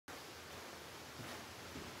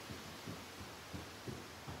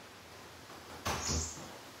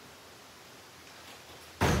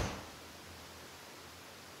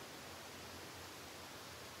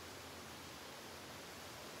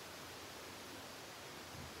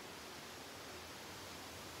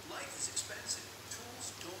is expensive. Tools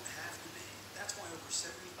don't have to be. That's why over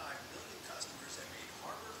 75 million customers have made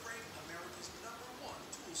Harbor Freight America's #1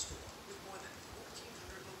 tool store, with more than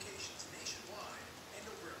 1,400 locations nationwide and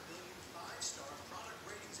over 1 million 5-star product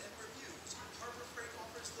ratings and reviews. Harbor Freight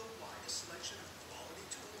offers the widest selection of quality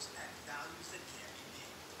tools at values that can't be beat.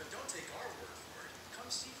 But don't take our word for it. Come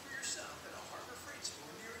see for yourself at a Harbor Freight store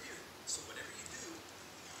near you. So whatever you do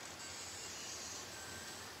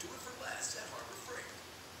it for less at Harbor Freight.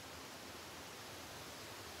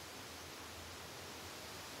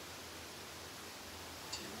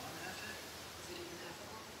 Do you want to have it? Is it even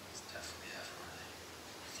half-worthy? It's definitely half-worthy.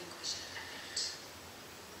 I think we should have it.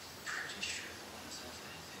 Pretty sure the one is half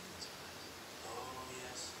anything that's right. Oh,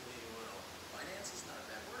 yes, we will. Finance is not a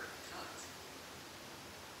bad word. Cons.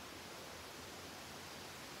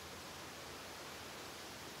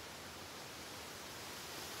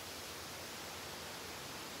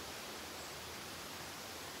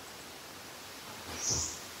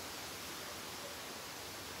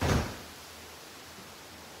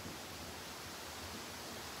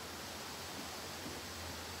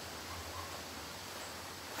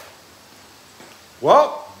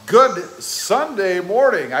 Well, good Sunday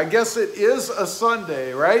morning. I guess it is a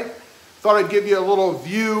Sunday, right? Thought I'd give you a little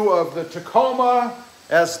view of the Tacoma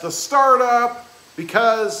as the startup,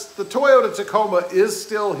 because the Toyota Tacoma is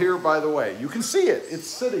still here, by the way. You can see it. It's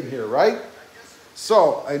sitting here, right?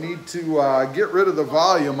 So I need to get rid of the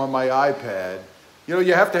volume on my iPad. You know,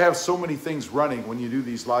 you have to have so many things running when you do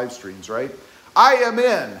these live streams, right? I am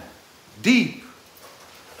in deep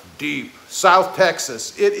South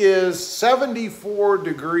Texas. It is 74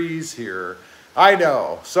 degrees here. I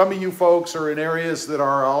know some of you folks are in areas that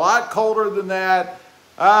are a lot colder than that.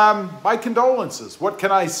 My condolences. What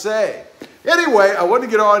can I say? Anyway, I want to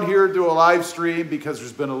get on here and do a live stream because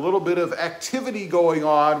there's been a little bit of activity going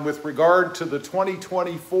on with regard to the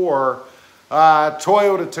 2024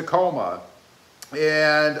 Toyota Tacoma.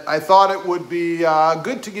 And I thought it would be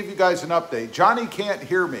good to give you guys an update. Johnny can't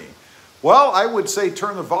hear me. Well, I would say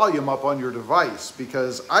turn the volume up on your device,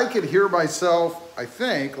 because I could hear myself, I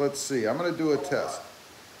think. Let's see, I'm going to do a test.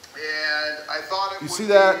 And I thought it would be... You see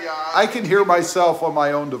that? I can hear myself on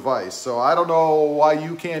my own device, so I don't know why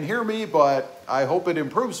you can't hear me, but I hope it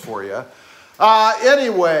improves for you.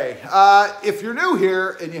 Anyway, if you're new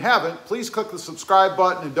here and you haven't, please click the subscribe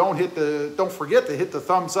button, and don't forget to hit the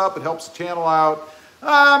thumbs up. It helps the channel out.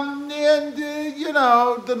 You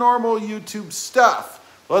know, the normal YouTube stuff.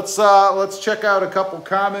 Let's check out a couple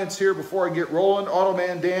comments here before I get rolling.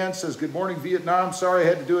 Automan Dan says, good morning, Vietnam. Sorry I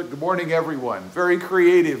had to do it. Good morning, everyone. Very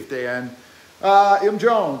creative, Dan. M.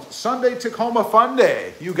 Jones, Sunday Tacoma Fun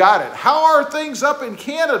Day. You got it. How are things up in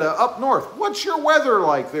Canada, up north? What's your weather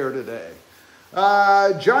like there today?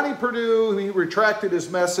 Johnny Purdue, he retracted his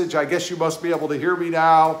message. I guess you must be able to hear me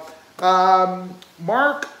now.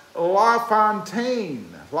 Mark LaFontaine.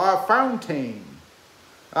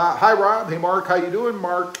 Hi, Rob. Hey, Mark. How you doing?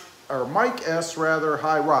 Mike S. rather.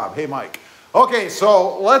 Hi, Rob. Hey, Mike. Okay,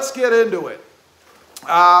 so let's get into it.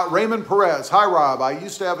 Raymond Perez. Hi, Rob. I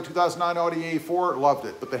used to have a 2009 Audi A4. Loved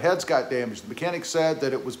it, but the heads got damaged. The mechanic said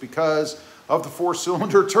that it was because of the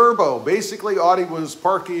 4-cylinder turbo. Basically, Audi was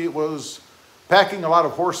packing a lot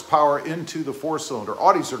of horsepower into the 4-cylinder.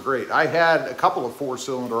 Audis are great. I had a couple of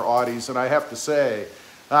 4-cylinder Audis, and I have to say,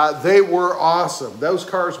 they were awesome. Those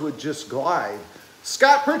cars would just glide.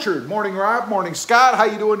 Scott Pritchard, morning Rob, morning Scott, how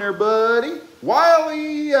you doing there, buddy?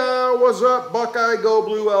 Wiley, what's up, Buckeye, go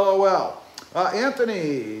blue, LOL.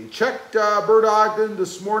 Anthony, checked Bert Ogden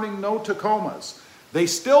this morning, no Tacomas. They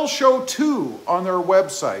still show 2 on their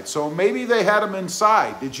website, so maybe they had them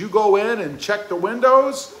inside. Did you go in and check the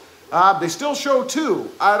windows? They still show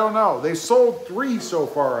 2, I don't know. They sold 3 so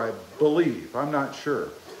far, I believe, I'm not sure.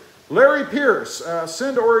 Larry Pierce,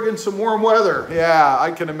 send Oregon some warm weather. Yeah,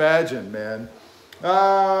 I can imagine, man.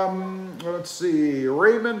 Let's see,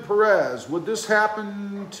 Raymond Perez, would this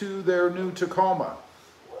happen to their new Tacoma?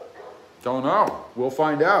 Don't know, we'll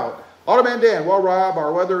find out. Automan Dan, well, Rob,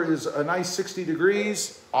 our weather is a nice 60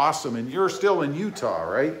 degrees. Awesome, and you're still in Utah,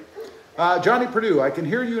 right? Johnny Purdue, I can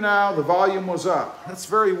hear you now, the volume was up. That's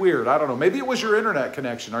very weird, I don't know, maybe it was your internet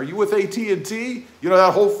connection. Are you with AT&T? You know,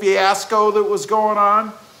 that whole fiasco that was going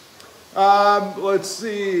on? Let's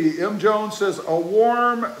see. M. Jones says, a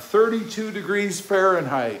warm 32 degrees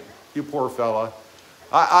Fahrenheit. You poor fella.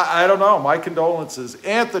 I don't know. My condolences.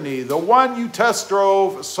 Anthony, the one you test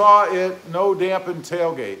drove, saw it, no dampened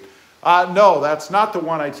tailgate. No, that's not the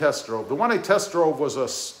one I test drove. The one I test drove was a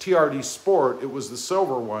TRD Sport. It was the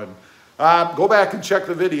silver one. Go back and check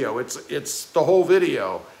the video. It's the whole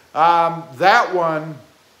video. That one,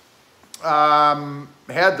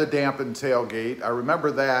 had the dampened tailgate. I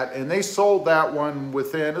remember that. And they sold that one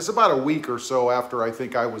within, it's about a week or so after I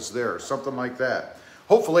think I was there, something like that.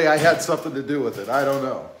 Hopefully I had something to do with it. I don't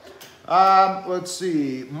know. Let's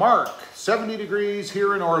see. Mark, 70 degrees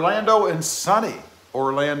here in Orlando and sunny.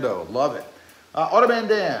 Orlando, love it. Automan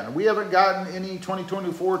Dan, we haven't gotten any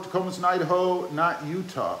 2024 Tacomas in Idaho, not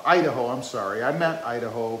Utah. Idaho, I'm sorry. I meant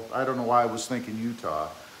Idaho. I don't know why I was thinking Utah.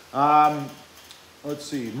 Let's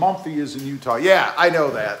see. Mumphy is in Utah. Yeah, I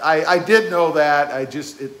know that. I did know that. It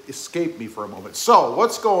escaped me for a moment. So,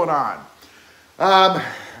 what's going on?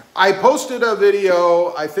 I posted a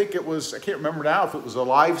video. I think it was, I can't remember now if it was a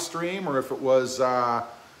live stream or if it was a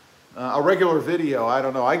regular video. I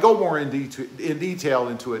don't know. I go more in detail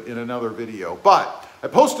into it in another video. But I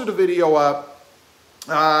posted a video up.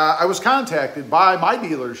 I was contacted by my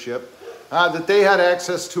dealership that they had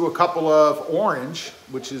access to a couple of orange,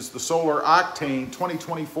 which is the Solar Octane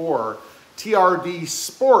 2024 TRD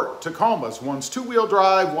Sport Tacomas. One's two-wheel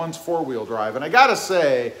drive, one's four-wheel drive. And I gotta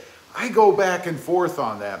say, I go back and forth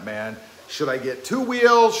on that, man. Should I get two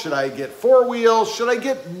wheels? Should I get four wheels? Should I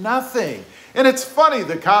get nothing? And it's funny,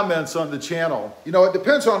 the comments on the channel. You know, it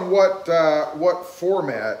depends on what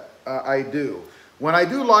format I do. When I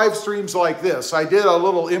do live streams like this, I did a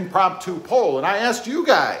little impromptu poll, and I asked you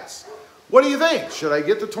guys, what do you think? Should I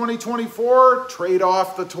get the 2024, trade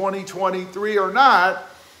off the 2023 or not?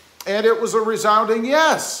 And it was a resounding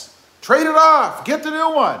yes. Trade it off, get the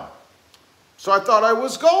new one. So I thought I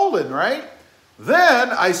was golden, right? Then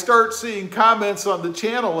I start seeing comments on the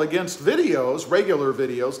channel against videos, regular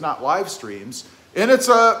videos, not live streams, and it's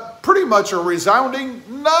pretty much a resounding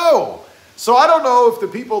no. So I don't know if the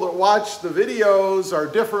people that watch the videos are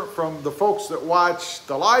different from the folks that watch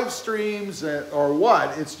the live streams or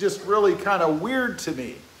what. It's just really kind of weird to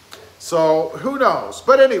me. So who knows?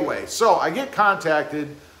 But anyway, so I get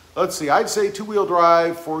contacted. Let's see, I'd say two-wheel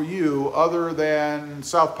drive for you, other than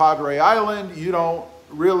South Padre Island, you don't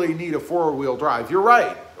really need a four-wheel drive. You're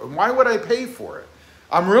right. Why would I pay for it?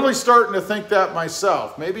 I'm really starting to think that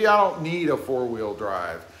myself. Maybe I don't need a four-wheel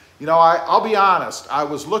drive. You know, I'll be honest. I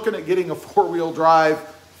was looking at getting a four-wheel drive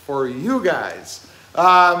for you guys.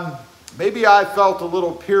 Maybe I felt a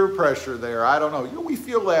little peer pressure there. I don't know. You know, we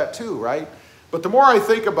feel that too, right? But the more I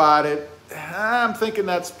think about it, I'm thinking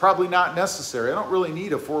that's probably not necessary. I don't really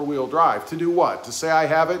need a four-wheel drive. To do what? To say I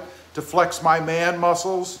have it to flex my man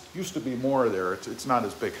muscles? Used to be more there. It's not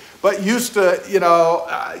as big. But used to, you know,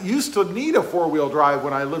 used to need a four-wheel drive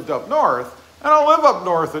when I lived up north. I don't live up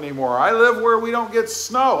north anymore. I live where we don't get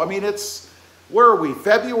snow. I mean, where are we?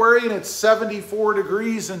 February, and it's 74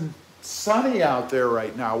 degrees and sunny out there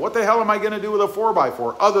right now. What the hell am I going to do with a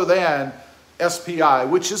 4x4 other than SPI,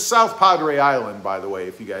 which is South Padre Island, by the way,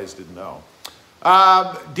 if you guys didn't know.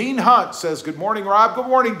 Dean Hunt says, good morning, Rob. Good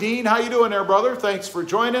morning, Dean. How you doing there, brother? Thanks for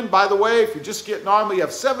joining. By the way, if you're just getting on, we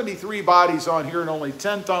have 73 bodies on here and only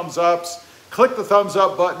 10 thumbs ups. Click the thumbs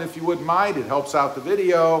up button if you wouldn't mind. It helps out the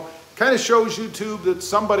video. Kind of shows YouTube that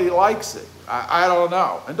somebody likes it. I don't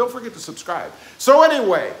know. And don't forget to subscribe. So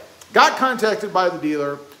anyway, got contacted by the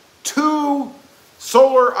dealer. 2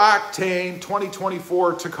 Solar Octane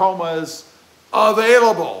 2024 Tacomas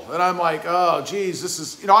available. And I'm like, oh, geez, this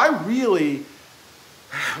is, you know, I really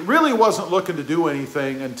wasn't looking to do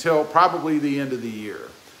anything until probably the end of the year.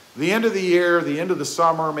 The end of the year, the end of the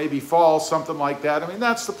summer, maybe fall, something like that. I mean,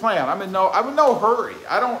 that's the plan. I'm in no hurry.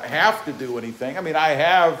 I don't have to do anything. I mean, I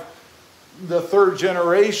have the 3rd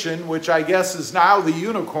generation, which I guess is now the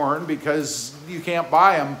unicorn because you can't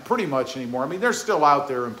buy them pretty much anymore. I mean, they're still out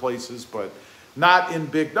there in places, but not in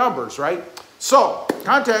big numbers, right? So,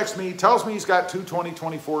 contacts me, tells me he's got 2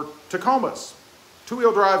 2024 Tacomas.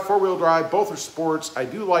 2-wheel drive, 4-wheel drive, both are sports. I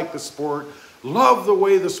do like the sport. Love the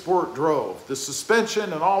way the sport drove. The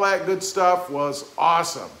suspension and all that good stuff was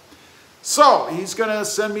awesome. So, he's going to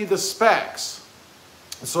send me the specs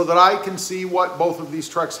so that I can see what both of these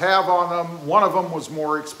trucks have on them. One of them was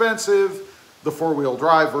more expensive, the 4-wheel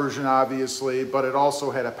drive version, obviously, but it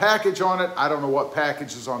also had a package on it. I don't know what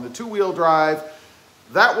package is on the 2-wheel drive.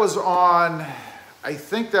 That was on, I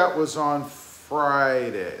think that was on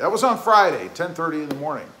Friday. That was on Friday, 10:30 in the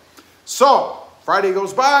morning. So, Friday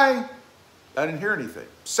goes by, I didn't hear anything.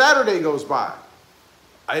 Saturday goes by,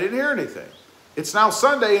 I didn't hear anything. It's now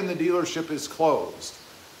Sunday and the dealership is closed.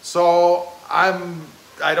 So, I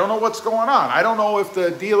don't know what's going on. I don't know if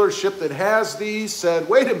the dealership that has these said,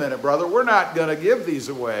 wait a minute, brother, we're not going to give these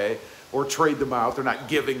away or trade them out. They're not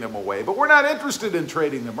giving them away, but we're not interested in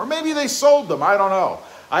trading them. Or maybe they sold them. I don't know.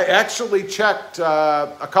 I actually checked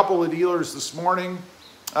a couple of dealers this morning,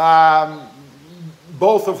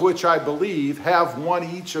 both of which I believe have one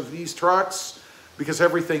each of these trucks. because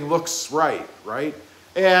everything looks right, right?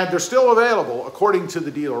 And they're still available according to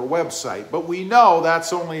the dealer website, but we know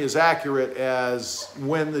that's only as accurate as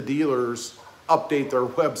when the dealers update their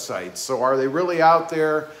websites. So are they really out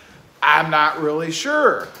there? I'm not really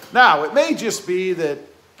sure. Now, it may just be that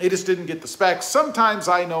they just didn't get the specs. Sometimes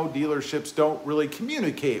I know dealerships don't really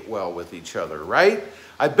communicate well with each other, right?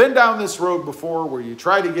 I've been down this road before where you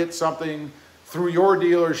try to get something through your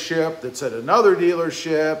dealership that's at another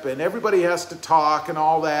dealership, and everybody has to talk and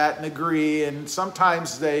all that and agree, and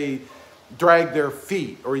sometimes they drag their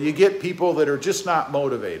feet, or you get people that are just not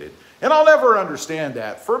motivated. And I'll never understand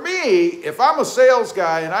that. For me, if I'm a sales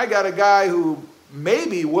guy and I got a guy who may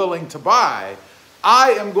be willing to buy,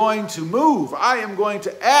 I am going to move. I am going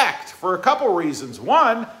to act for a couple reasons.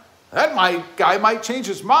 One, that guy might change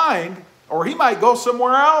his mind, or he might go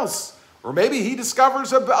somewhere else. Or maybe he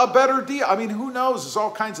discovers a better deal. I mean, who knows? There's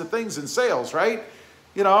all kinds of things in sales, right?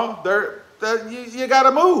 You know, you got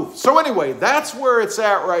to move. So anyway, that's where it's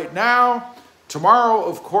at right now. Tomorrow,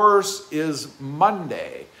 of course, is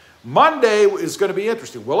Monday. Monday is going to be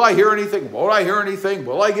interesting. Will I hear anything? Won't I hear anything?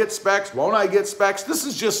 Will I get specs? Won't I get specs? This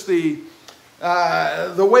is just the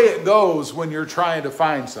way it goes when you're trying to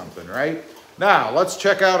find something, right? Now, let's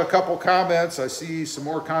check out a couple comments. I see some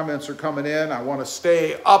more comments are coming in. I want to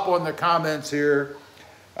stay up on the comments here.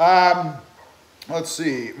 Let's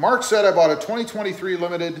see. Mark said I bought a 2023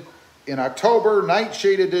 Limited in October,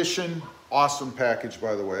 Nightshade Edition. Awesome package,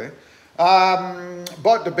 by the way.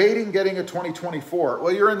 But debating getting a 2024.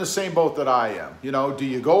 Well, you're in the same boat that I am. You know, do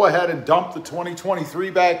you go ahead and dump the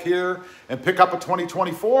 2023 back here and pick up a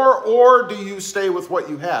 2024, or do you stay with what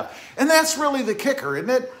you have? And that's really the kicker, isn't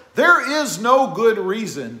it? There is no good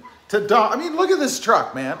reason to dump. I mean, look at this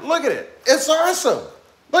truck, man. Look at it. It's awesome.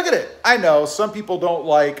 Look at it. I know some people don't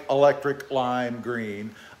like electric lime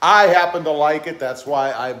green. I happen to like it. That's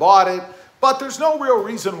why I bought it. But there's no real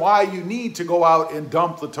reason why you need to go out and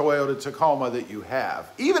dump the Toyota Tacoma that you have,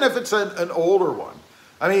 even if it's an older one.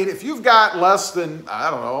 I mean, if you've got less than,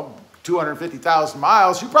 I don't know, 250,000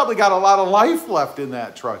 miles, you probably got a lot of life left in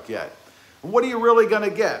that truck yet. What are you really going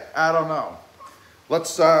to get? I don't know.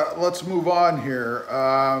 Let's move on here.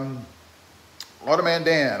 Automan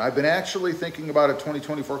Dan, I've been actually thinking about a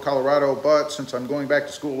 2024 Colorado, but since I'm going back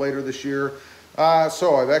to school later this year,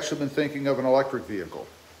 so I've actually been thinking of an electric vehicle.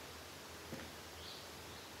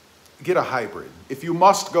 Get a hybrid. If you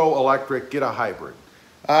must go electric, get a hybrid.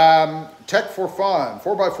 Tech for fun.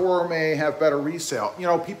 4x4 may have better resale. You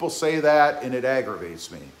know, people say that and it aggravates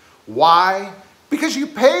me. Why? Because you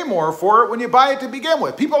pay more for it when you buy it to begin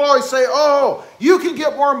with. People always say, oh, you can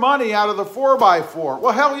get more money out of the 4x4.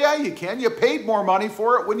 Well, hell yeah, you can. You paid more money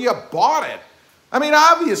for it when you bought it. I mean,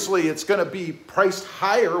 obviously, it's going to be priced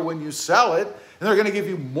higher when you sell it, and they're going to give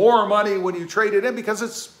you more money when you trade it in because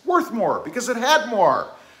it's worth more, because it had more.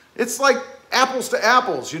 It's like apples to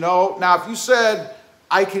apples, you know. Now, if you said,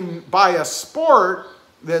 I can buy a Sport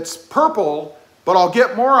that's purple, but I'll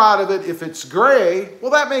get more out of it if it's gray,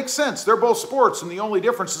 well, that makes sense. They're both sports, and the only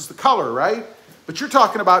difference is the color, right? But you're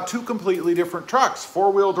talking about two completely different trucks,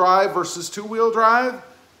 four-wheel drive versus two-wheel drive.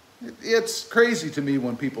 It's crazy to me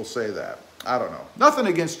when people say that. I don't know. Nothing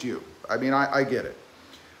against you. I mean, I get it.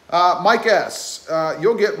 Mike S.,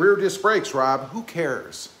 you'll get rear disc brakes, Rob. Who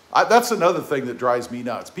cares? That's another thing that drives me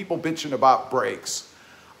nuts. People bitching about brakes.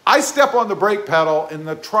 I step on the brake pedal and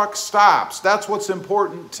the truck stops. That's what's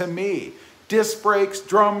important to me. Disc brakes,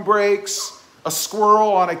 drum brakes, a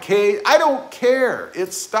squirrel on a cage. I don't care.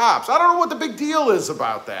 It stops. I don't know what the big deal is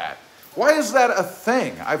about that. Why is that a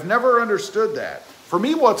thing? I've never understood that. For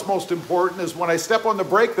me, what's most important is when I step on the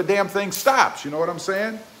brake, the damn thing stops. You know what I'm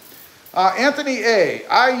saying? Anthony A.,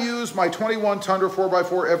 I use my 21 Tundra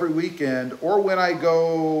 4x4 every weekend or when I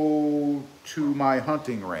go to my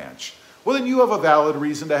hunting ranch. Well, then you have a valid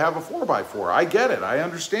reason to have a 4x4. I get it. I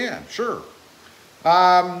understand. Sure.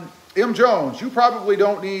 M. Jones, you probably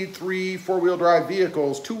don't need 3 four-wheel drive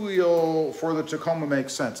vehicles. 2-wheel for the Tacoma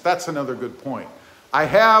makes sense. That's another good point. I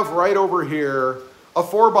have right over here a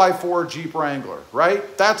 4x4 Jeep Wrangler,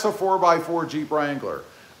 right? That's a 4x4 Jeep Wrangler.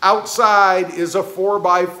 Outside is a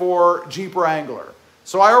 4x4 Jeep Wrangler.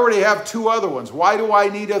 So I already have 2 other ones. Why do I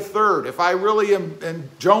need a third? If I really am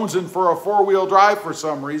jonesing for a 4-wheel drive for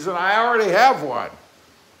some reason, I already have one.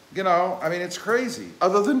 You know, I mean, it's crazy.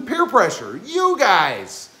 Other than peer pressure, you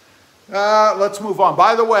guys. Let's move on.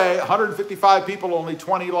 By the way, 155 people, only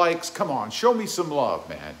 20 likes. Come on, show me some love,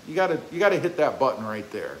 man. You gotta hit that button right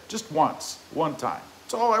there. Just once, one time.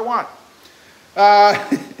 That's all I want.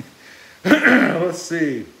 Let's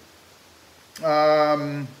see.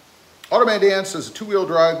 Automan Dan says a two-wheel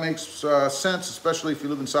drive makes sense, especially if you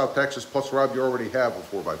live in South Texas. Plus, Rob, you already have a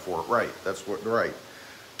 4x4. Right, that's what, right.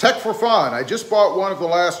 Tech for fun. I just bought one of the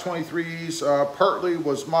last 23s. Partly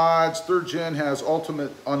was mods. 3rd gen has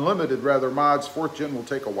unlimited mods. 4th gen will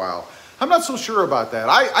take a while. I'm not so sure about that.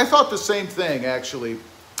 I thought the same thing, actually,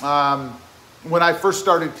 when I first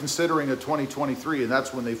started considering a 2023, and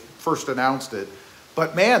that's when they first announced it.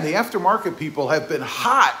 But man, the aftermarket people have been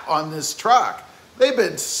hot on this truck. They've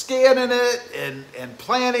been scanning it and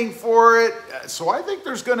planning for it. So I think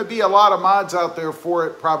there's going to be a lot of mods out there for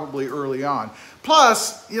it probably early on.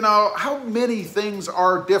 Plus, you know, how many things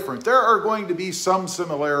are different? There are going to be some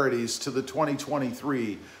similarities to the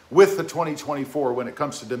 2023 with the 2024 when it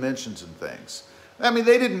comes to dimensions and things. I mean,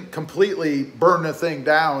 they didn't completely burn the thing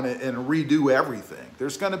down and redo everything.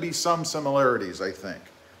 There's going to be some similarities, I think.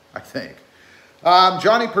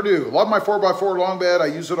 Johnny Purdue, love my 4x4 long bed. I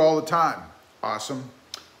use it all the time. Awesome.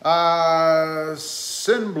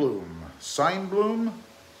 Chinbloom,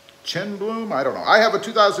 I don't know. I have a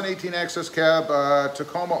 2018 Access Cab,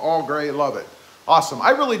 Tacoma all gray, love it. Awesome.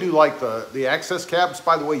 I really do like the Access Cabs.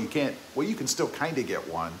 By the way, you can still kind of get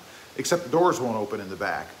one, except the doors won't open in the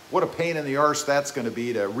back. What a pain in the arse that's going to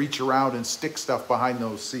be to reach around and stick stuff behind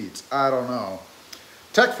those seats. I don't know.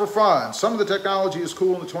 Tech for fun. Some of the technology is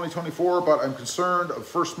cool in the 2024, but I'm concerned of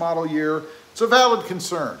first model year. It's a valid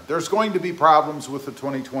concern. There's going to be problems with the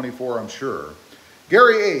 2024, I'm sure.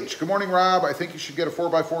 Gary H. Good morning, Rob. I think you should get a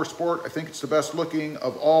 4x4 Sport. I think it's the best looking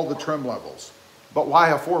of all the trim levels. But why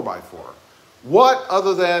a 4x4? What,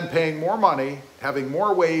 other than paying more money, having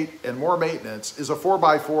more weight, and more maintenance, is a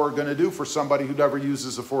 4x4 going to do for somebody who never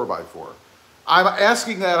uses a 4x4? I'm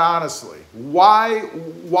asking that honestly. Why?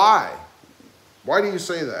 Why do you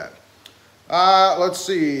say that? Let's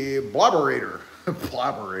see. Blobberator.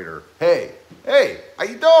 Blobberator. Hey, how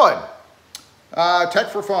you doing? Tech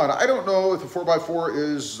for fun. I don't know if the 4x4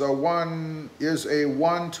 is a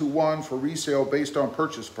one-to-one for resale based on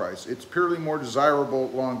purchase price. It's purely more desirable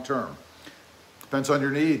long-term. Depends on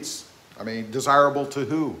your needs. I mean, desirable to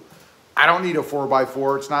who? I don't need a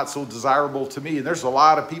 4x4. It's not so desirable to me. And there's a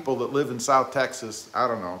lot of people that live in South Texas. I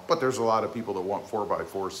don't know. But there's a lot of people that want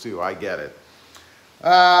 4x4s too. I get it.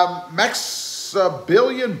 Max $1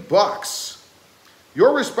 billion.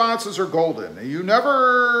 Your responses are golden.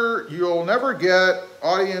 You'll never get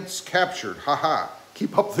audience captured. Haha.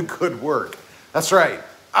 Keep up the good work. That's right.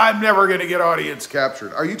 I'm never going to get audience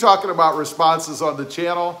captured. Are you talking about responses on the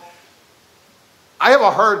channel? I have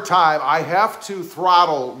a hard time. I have to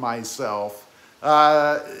throttle myself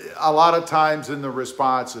a lot of times in the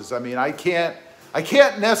responses. I mean, I can't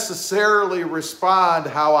necessarily respond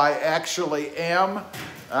how I actually am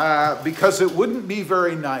because it wouldn't be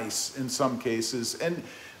very nice in some cases. And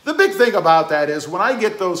the big thing about that is when I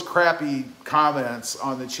get those crappy comments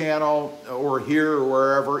on the channel or here or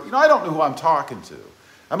wherever, you know, I don't know who I'm talking to.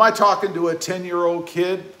 Am I talking to a 10-year-old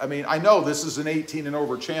kid? I mean, I know this is an 18 and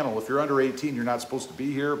over channel. If you're under 18, you're not supposed to be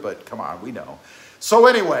here, but come on, we know. So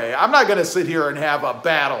anyway, I'm not going to sit here and have a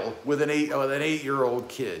battle with an 8-year-old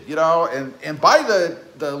kid, you know, and by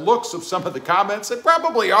the looks of some of the comments, they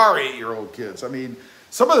probably are 8-year-old kids. I mean,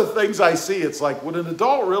 some of the things I see, it's like, would an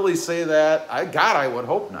adult really say that? God, I would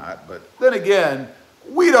hope not. But then again,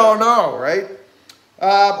 we don't know, right?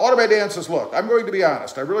 Autobay Dan says, look, I'm going to be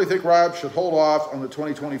honest. I really think Rob should hold off on the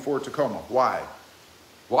 2024 Tacoma. Why?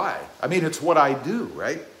 Why? I mean, it's what I do,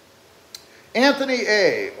 right? Anthony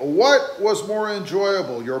A., what was more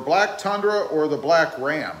enjoyable, your black Tundra or the black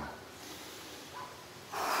Ram?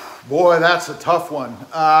 Boy, that's a tough one.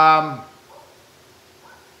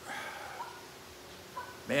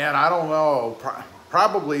 Man, I don't know.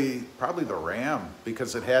 Probably the Ram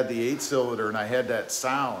because it had the 8-cylinder and I had that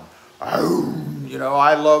sound. You know,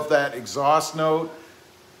 I love that exhaust note.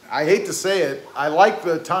 I hate to say it. I like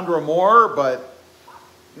the Tundra more, but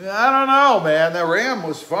I don't know, man. The Ram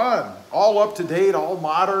was fun. All up to date, all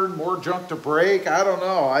modern, more junk to break. I don't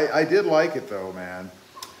know. I did like it though, man.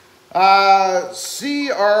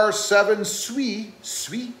 CR7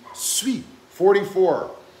 Sweet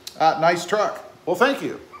 44. Nice truck. Well, thank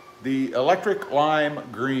you. The electric lime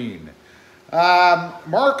green.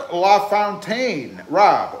 Mark LaFontaine.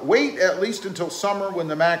 Rob, wait at least until summer when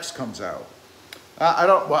the Max comes out.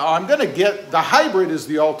 I'm going to get, the hybrid is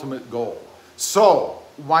the ultimate goal. So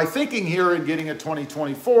my thinking here in getting a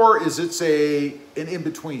 2024 is it's an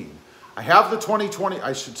in-between. I have the 2020,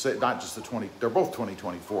 I should say, not just the 20, they're both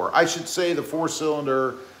 2024. I should say the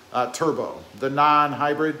 4-cylinder turbo, the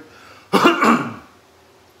non-hybrid, to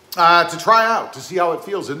try out, to see how it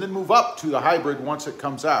feels, and then move up to the hybrid once it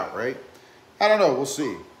comes out, right? I don't know, we'll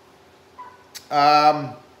see.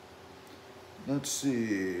 Let's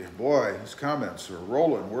see. Boy, his comments are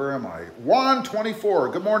rolling. Where am I?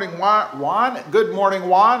 Juan24. Good morning, Juan. Good morning,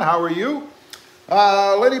 Juan. How are you?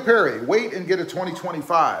 Lenny Perry. Wait and get a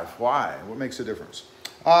 2025. Why? What makes a difference?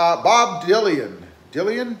 Bob Dillian.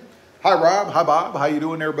 Dillian? Hi, Rob. Hi, Bob. How you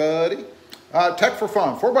doing there, buddy? Tech for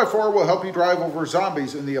fun. 4x4 will help you drive over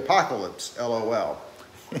zombies in the apocalypse. LOL.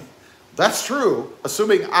 That's true,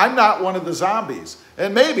 assuming I'm not one of the zombies.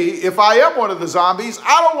 And maybe if I am one of the zombies,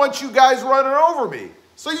 I don't want you guys running over me.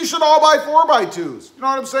 So you should all buy 4x2s. You know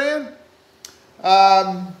what I'm saying?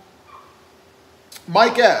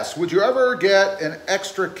 Mike S., would you ever get an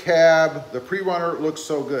extra cab? The pre-runner looks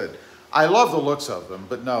so good. I love the looks of them,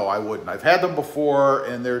 but no, I wouldn't. I've had them before,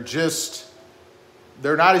 and they're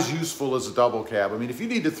not as useful as a double cab. I mean, if you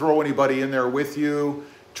need to throw anybody in there with you,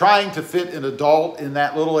 trying to fit an adult in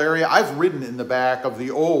that little area. I've ridden in the back of the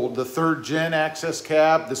 3rd gen access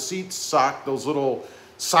cab. The seats suck. Those little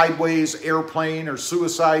sideways airplane or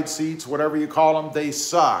suicide seats, whatever you call them, they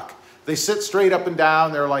suck. They sit straight up and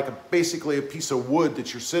down. They're like basically a piece of wood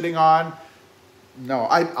that you're sitting on. No,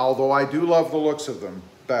 although I do love the looks of them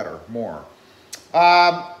better, more.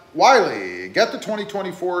 Wiley, get the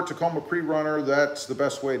 2024 Tacoma pre-runner. That's the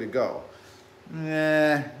best way to go.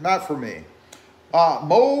 Not for me.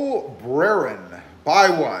 Mo Brerin, buy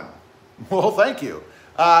one. Well, thank you.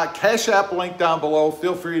 Cash App link down below.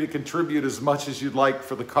 Feel free to contribute as much as you'd like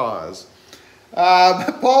for the cause.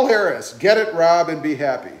 Paul Harris, get it, Rob, and be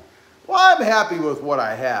happy. Well, I'm happy with what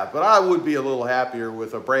I have, but I would be a little happier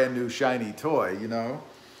with a brand new shiny toy, you know.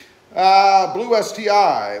 Blue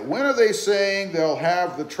STI, when are they saying they'll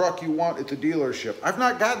have the truck you want at the dealership? I've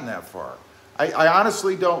not gotten that far. I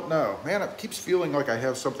honestly don't know. Man, it keeps feeling like I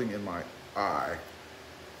have something in my eye.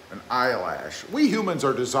 An eyelash. We humans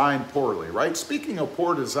are designed poorly, right? Speaking of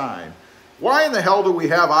poor design, why in the hell do we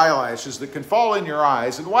have eyelashes that can fall in your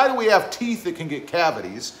eyes? And why do we have teeth that can get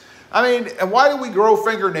cavities? I mean, and why do we grow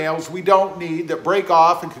fingernails we don't need that break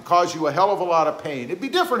off and could cause you a hell of a lot of pain? It'd be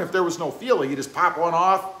different if there was no feeling. You just pop one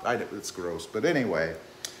off. It's gross. But anyway,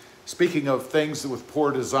 speaking of things with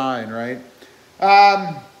poor design, right?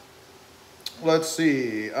 Let's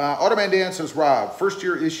see. Automan Dan says, Rob, first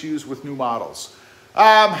year issues with new models.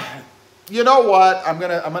 You know what? I'm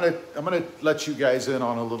gonna let you guys in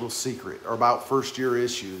on a little secret about first year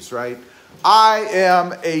issues, right? I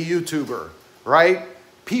am a YouTuber, right?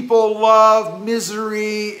 People love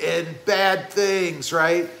misery and bad things,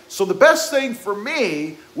 right? So the best thing for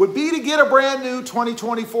me would be to get a brand new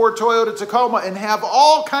 2024 Toyota Tacoma and have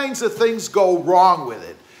all kinds of things go wrong with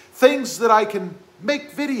it. Things that I can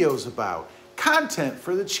make videos about. Content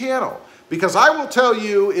for the channel. Because I will tell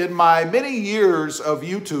you, in my many years of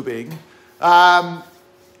YouTubing,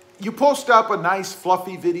 you post up a nice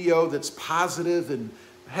fluffy video that's positive and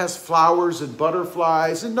has flowers and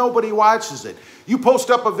butterflies and nobody watches it. You post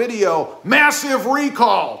up a video, massive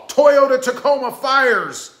recall, Toyota Tacoma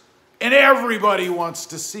fires, and everybody wants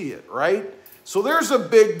to see it, right? So there's a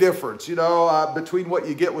big difference, you know, between what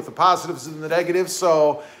you get with the positives and the negatives.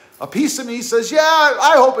 So a piece of me says, yeah,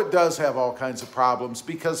 I hope it does have all kinds of problems,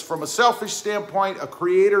 because from a selfish standpoint, a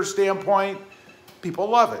creator standpoint, people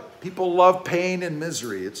love it. People love pain and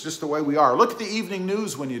misery. It's just the way we are. Look at the evening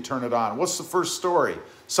news when you turn it on. What's the first story?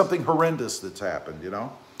 Something horrendous that's happened, you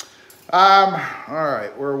know? All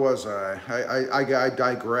right, where was I? I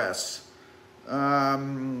digress.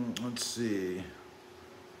 Let's see.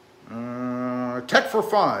 Tech for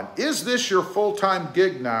fun. Is this your full-time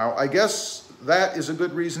gig now? I guess that is a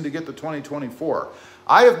good reason to get the 2024.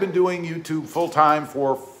 I have been doing YouTube full-time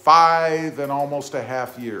for 5 and almost a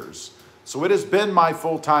half years. So it has been my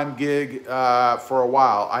full-time gig for a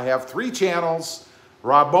while. I have 3 channels.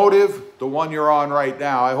 RobMotive, the one you're on right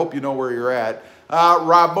now. I hope you know where you're at.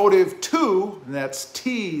 RobMotive 2, and that's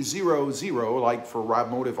T00, like for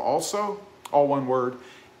RobMotive also, all one word.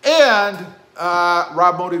 And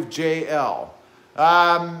RobMotive JL.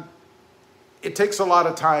 It takes a lot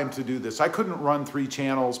of time to do this. I couldn't run 3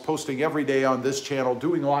 channels, posting every day on this channel,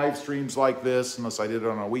 doing live streams like this, unless I did it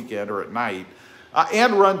on a weekend or at night,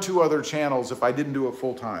 and run 2 other channels if I didn't do it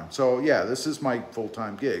full time. So yeah, this is my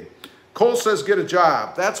full-time gig. Cole says, get a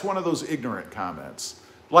job. That's one of those ignorant comments.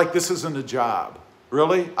 Like this isn't a job.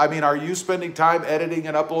 Really? I mean, are you spending time editing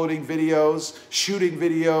and uploading videos, shooting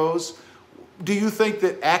videos? Do you think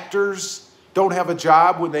that actors don't have a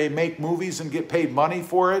job when they make movies and get paid money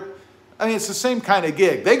for it? I mean, it's the same kind of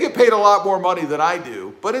gig. They get paid a lot more money than I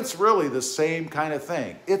do, but it's really the same kind of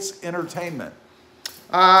thing. It's entertainment.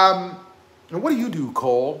 And what do you do,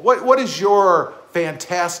 Cole? What is your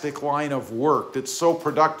fantastic line of work that's so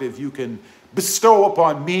productive you can bestow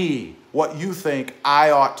upon me what you think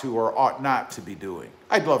I ought to or ought not to be doing?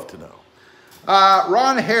 I'd love to know.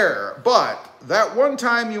 Ron Hare, but that one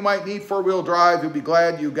time you might need four-wheel drive, you'll be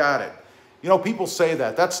glad you got it. You know, people say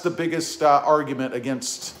that. That's the biggest argument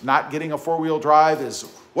against not getting a four-wheel drive is,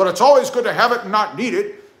 well, it's always good to have it and not need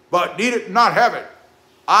it, but need it and not have it.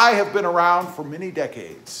 I have been around for many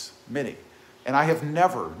decades, many, and I have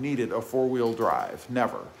never needed a four-wheel drive,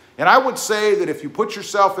 never. And I would say that if you put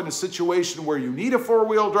yourself in a situation where you need a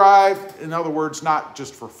four-wheel drive, in other words, not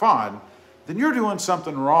just for fun, then you're doing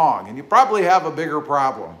something wrong, and you probably have a bigger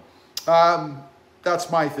problem.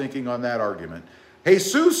 That's my thinking on that argument.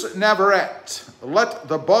 Jesus Navarrete, let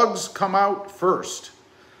the bugs come out first.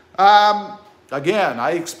 Again,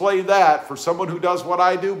 I explained that. For someone who does what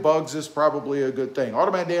I do, bugs is probably a good thing.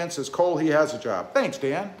 Automan Dan says, Cole, he has a job. Thanks,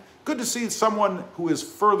 Dan. Good to see someone who is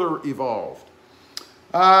further evolved.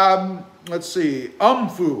 Let's see.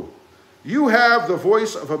 Umfu, you have the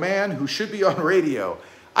voice of a man who should be on radio.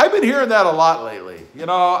 I've been hearing that a lot lately. You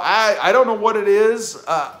know, I don't know what it is.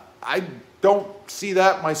 I don't see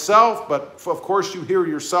that myself, but of course you hear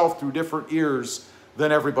yourself through different ears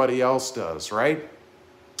than everybody else does, right?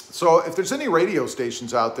 So if there's any radio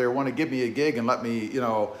stations out there want to give me a gig and let me, you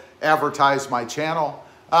know, advertise my channels,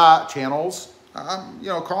 you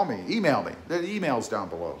know, call me, email me. The email's down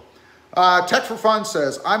below. Tech for Fun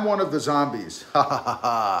says, I'm one of the zombies. Ha ha ha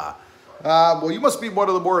ha. Well, you must be one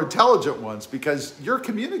of the more intelligent ones because you're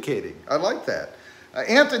communicating. I like that.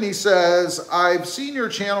 Anthony says, I've seen your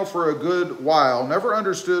channel for a good while. Never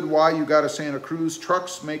understood why you got a Santa Cruz.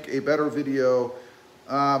 Trucks make a better video,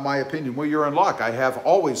 my opinion. Well, you're in luck. I have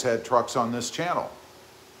always had trucks on this channel.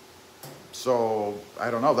 So, I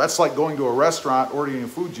don't know. That's like going to a restaurant, ordering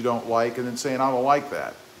food you don't like, and then saying, I don't like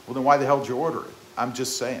that. Well, then why the hell did you order it? I'm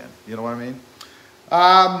just saying. You know what I mean?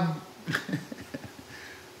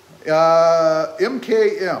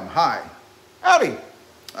 MKM, hi. Howdy.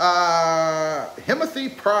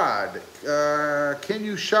 Himothy Prod, can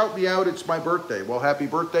you shout me out? It's my birthday. Well, happy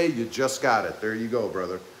birthday. You just got it. There you go,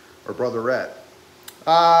 brother or brotherette.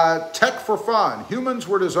 Tech for Fun. Humans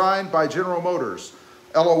were designed by General Motors.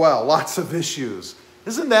 LOL. Lots of issues.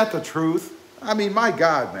 Isn't that the truth? I mean, my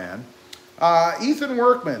God, man. Ethan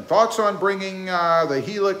Workman. Thoughts on bringing the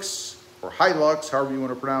Helix or Hilux, however you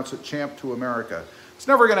want to pronounce it, Champ to America? It's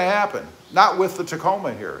never going to happen. Not with the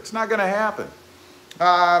Tacoma here. It's not going to happen.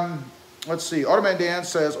 Let's see. Automan Dan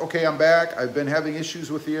says, okay, I'm back. I've been having issues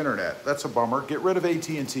with the internet. That's a bummer. Get rid of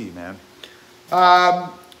AT&T, man.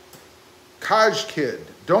 Kaj Kid,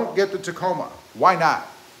 don't get the Tacoma. Why not?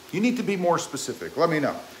 You need to be more specific. Let me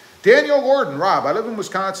know. Daniel Gordon, Rob, I live in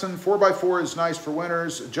Wisconsin. 4x4 is nice for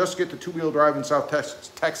winters. Just get the two-wheel drive in South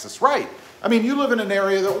Texas. Right. I mean, you live in an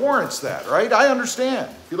area that warrants that, right? I understand.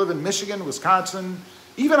 If you live in Michigan, Wisconsin,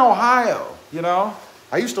 even Ohio, you know.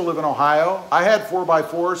 I used to live in Ohio. I had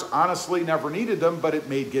 4x4s, honestly never needed them, but it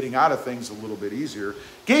made getting out of things a little bit easier.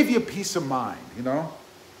 Gave you peace of mind, you know?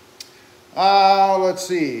 Let's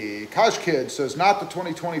see. Kaj Kid says, not the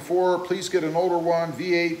 2024. Please get an older one,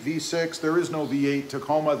 V8, V6. There is no V8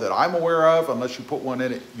 Tacoma that I'm aware of unless you put one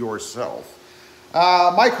in it yourself.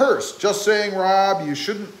 Mike Hurst, just saying, Rob, you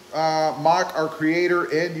shouldn't mock our creator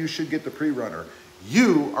and you should get the pre-runner.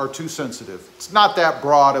 You are too sensitive. It's not that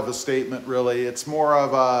broad of a statement, really. It's more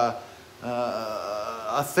of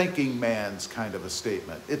a thinking man's kind of a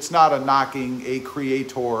statement. It's not a knocking a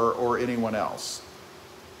creator or anyone else.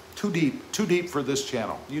 Too deep for this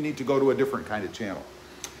channel. You need to go to a different kind of channel.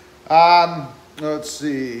 Let's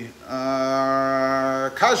see.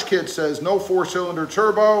 Kaj Kid says, no 4-cylinder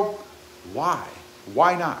turbo. Why?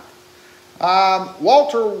 Why not?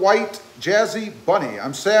 Walter White, Jazzy Bunny.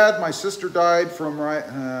 I'm sad my sister died from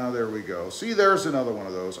there we go. See, there's another one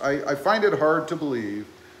of those. I find it hard to believe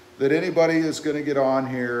that anybody is going to get on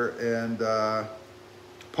here and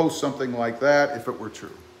post something like that if it were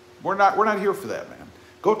true. We're not here for that, man.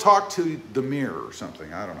 Go talk to the mirror or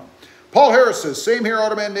something. I don't know. Paul Harris says, same here,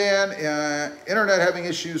 Automan Dan. Internet having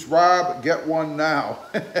issues. Rob, get one now.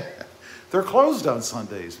 They're closed on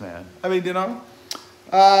Sundays, man. I mean, you know.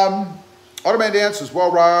 Automan Dan says,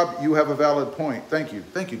 well, Rob, you have a valid point. Thank you.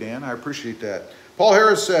 Thank you, Dan. I appreciate that. Paul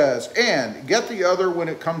Harris says, and get the other when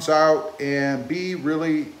it comes out and be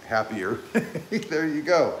really happier. There you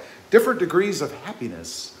go. Different degrees of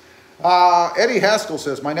happiness. Eddie Haskell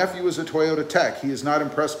says, my nephew is a Toyota tech. He is not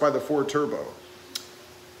impressed by the Ford Turbo.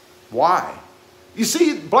 Why? You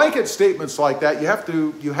see, blanket statements like that, you have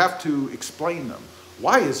to explain them.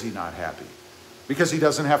 Why is he not happy? Because he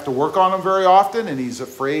doesn't have to work on them very often and he's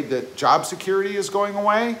afraid that job security is going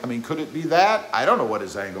away? I mean, could it be that? I don't know what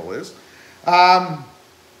his angle is.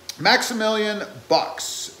 Maximilian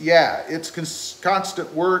Bucks. Yeah, it's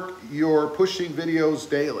constant work. You're pushing videos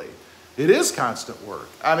daily. It is constant work.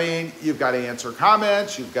 I mean, you've got to answer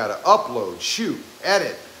comments, you've got to upload, shoot,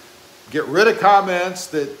 edit, get rid of comments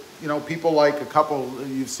that, you know, people like a couple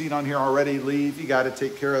you've seen on here already leave. You got to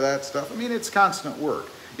take care of that stuff. I mean, it's constant work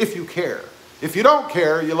if you care. If you don't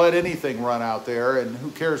care, you let anything run out there, and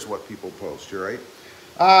who cares what people post, you're right?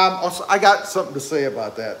 Also, I got something to say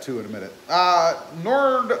about that too in a minute.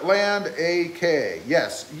 Nordland AK,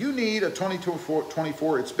 yes, you need a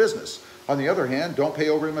 2024, it's business. On the other hand, don't pay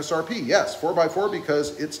over MSRP. Yes, 4x4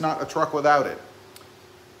 because it's not a truck without it.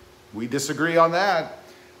 We disagree on that.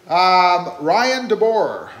 Ryan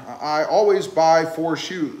DeBoer, I always buy 4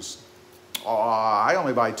 shoes. I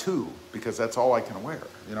only buy 2 because that's all I can wear,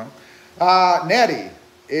 you know. Natty,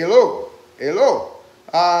 hello.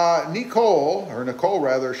 Nicole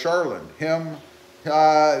rather, Charlene,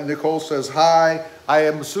 Nicole says hi. I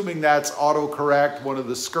am assuming that's autocorrect, one of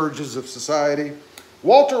the scourges of society.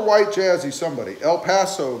 Walter White Jazzy somebody, El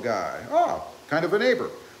Paso guy. Oh, kind of a neighbor.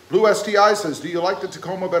 Blue STI says, do you like the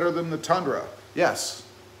Tacoma better than the Tundra? Yes,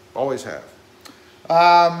 always have.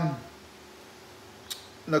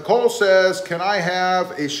 Nicole says, can I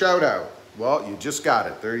have a shout out? Well, you just got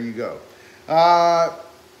it. There you go.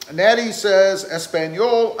 Natty says,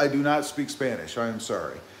 Espanol. I do not speak Spanish. I am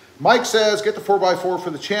sorry. Mike says, get the 4x4 for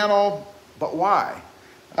the channel. But why?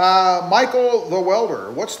 Michael the Welder,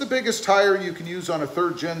 what's the biggest tire you can use on a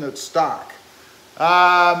 3rd gen that's stock? On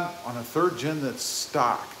a 3rd gen that's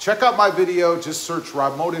stock. Check out my video. Just search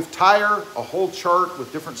RobMotive tire. A whole chart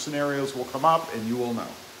with different scenarios will come up and you will know.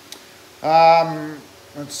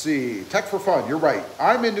 Let's see. Tech for fun. You're right.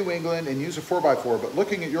 I'm in New England and use a 4x4, but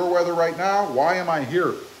looking at your weather right now, why am I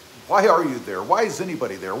here? Why are you there? Why is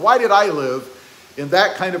anybody there? Why did I live in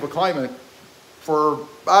that kind of a climate for,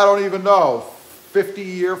 I don't even know,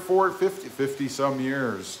 50 some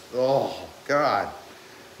years. Oh, God.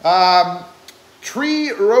 Tree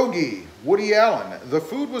Rogi, Woody Allen. The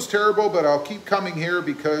food was terrible, but I'll keep coming here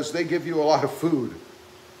because they give you a lot of food.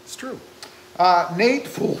 It's true. Nate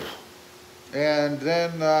Fool. And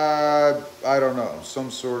then, I don't know,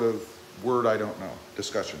 some sort of word I don't know.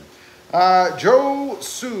 Discussion. Joe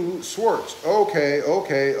Sue Swartz. Okay.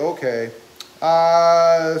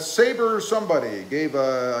 Saber somebody gave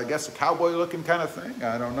I guess a cowboy looking kind of thing.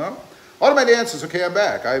 I don't know. Automated Dan says, okay, I'm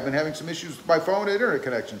back. I've been having some issues with my phone and internet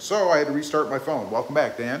connection, so I had to restart my phone. Welcome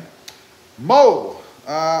back, Dan. Mo,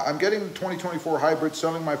 I'm getting the 2024 hybrid,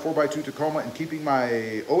 selling my 4x2 Tacoma and keeping my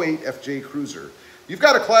 08 FJ Cruiser. You've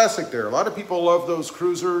got a classic there. A lot of people love those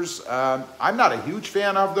cruisers. I'm not a huge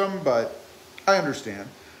fan of them, but I understand.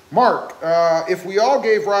 Mark, if we all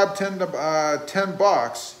gave Rob 10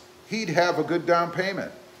 bucks, he'd have a good down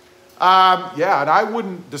payment. Yeah, and I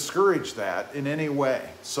wouldn't discourage that in any way.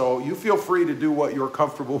 So you feel free to do what you're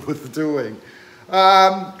comfortable with doing.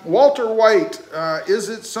 Walter White, is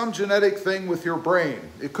it some genetic thing with your brain?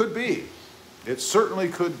 It could be. It certainly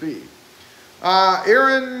could be.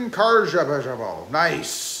 Aaron Carjabajabo,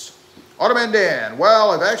 nice. Automan Dan,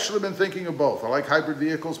 well, I've actually been thinking of both. I like hybrid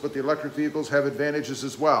vehicles, but the electric vehicles have advantages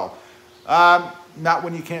as well. Not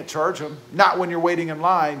when you can't charge them, not when you're waiting in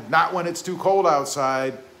line, not when it's too cold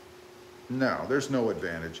outside. No, there's no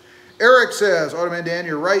advantage. Eric says, Automan Dan,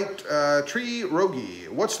 you're right. Tree Rogi,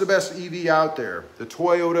 what's the best EV out there? The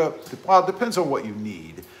Toyota, well, it depends on what you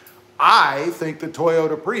need. I think the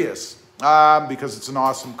Toyota Prius, because it's an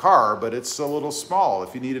awesome car, but it's a little small.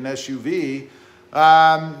 If you need an SUV,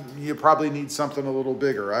 you probably need something a little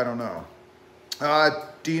bigger. I don't know.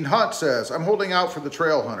 Dean Hunt says, I'm holding out for the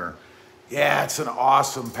Trail Hunter. Yeah, it's an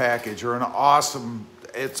awesome package, or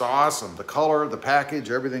it's awesome. The color, the package,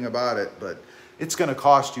 everything about it, but it's gonna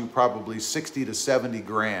cost you probably 60 to 70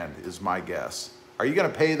 grand is my guess. Are you gonna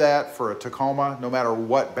pay that for a Tacoma, no matter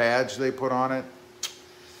what badge they put on it?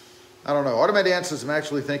 I don't know. Automated Dan says, I'm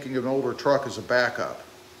actually thinking of an older truck as a backup.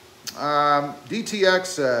 DTX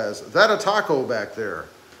says, that a taco back there?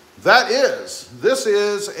 This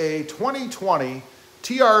is a 2020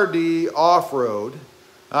 TRD off-road.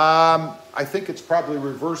 I think it's probably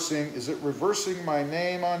reversing. Is it reversing my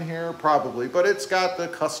name on here? Probably, but it's got the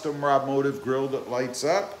custom RobMotive grill that lights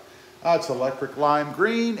up. It's electric lime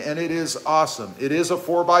green, and it is awesome. It is a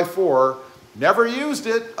 4x4. Never used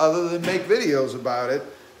it other than make videos about it.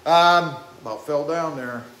 About fell down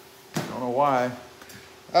there. Don't know why.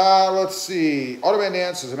 Let's see. Automan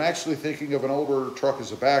Dan says, I'm actually thinking of an older truck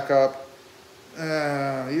as a backup.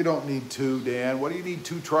 You don't need 2, Dan. What do you need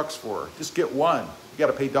 2 trucks for? Just get 1. You got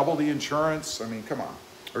to pay double the insurance. I mean, come on.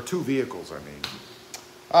 Or 2 vehicles, I mean.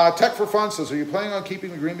 Tech for Fun says, are you planning on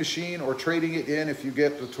keeping the Green Machine or trading it in if you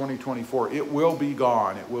get the 2024? It will be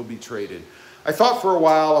gone. It will be traded. I thought for a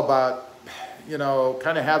while about, you know,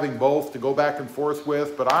 kind of having both to go back and forth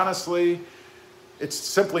with, but honestly, it's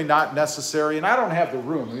simply not necessary, and I don't have the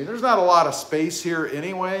room. I mean, there's not a lot of space here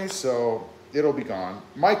anyway, so it'll be gone.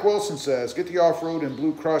 Mike Wilson says, get the off-road in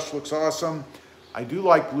Blue Crush, looks awesome. I do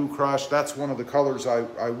like Blue Crush. That's one of the colors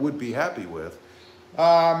I would be happy with.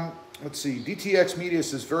 Let's see, DTX Media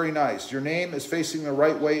says, very nice. Your name is facing the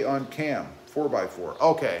right way on cam, 4x4.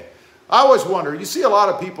 Okay, I always wonder, you see a lot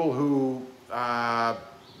of people who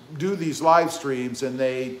do these live streams and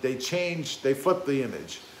they flip the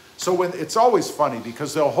image. So when it's always funny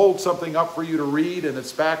because they'll hold something up for you to read and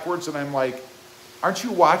it's backwards, and I'm like, aren't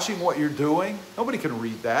you watching what you're doing? Nobody can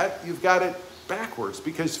read that. You've got it backwards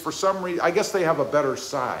because for some reason, I guess they have a better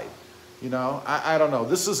side. You know, I don't know.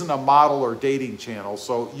 This isn't a model or dating channel,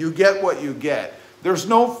 so you get what you get. There's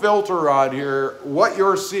no filter on here. What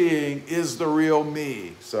you're seeing is the real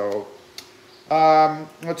me. So,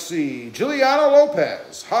 let's see. Juliana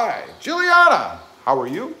Lopez. Hi. Juliana, how are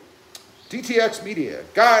you? DTX Media.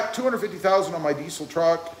 Got 250,000 on my diesel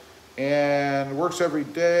truck and works every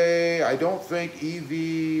day. I don't think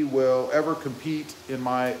EV will ever compete, in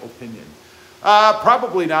my opinion.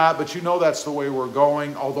 Probably not, but you know that's the way we're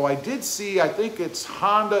going. Although I did see, I think it's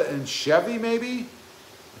Honda and Chevy maybe,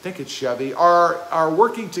 I think it's Chevy, are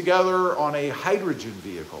working together on a hydrogen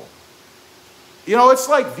vehicle. You know, it's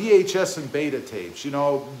like VHS and beta tapes. You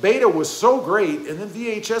know, beta was so great, and then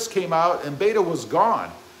VHS came out and beta was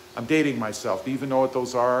gone. I'm dating myself. Do you even know what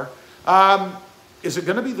those are? Is it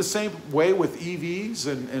going to be the same way with EVs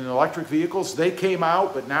and electric vehicles? They came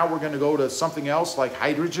out, but now we're going to go to something else like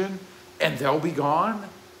hydrogen, and they'll be gone?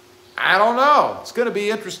 I don't know. It's going to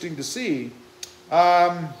be interesting to see.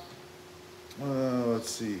 Let's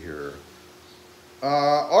see here.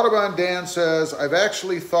 Autobahn Dan says, I've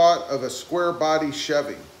actually thought of a square body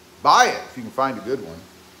Chevy. Buy it if you can find a good one.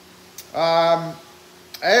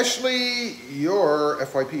 Ashley, your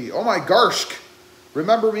FYP. Oh my gosh.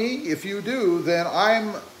 Remember me? If you do, then I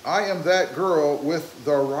am that girl with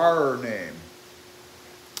the rarer name.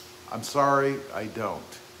 I'm sorry, I don't.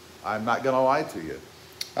 I'm not going to lie to you.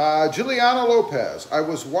 Juliana Lopez. I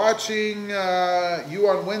was watching you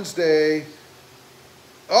on Wednesday.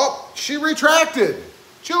 Oh, she retracted.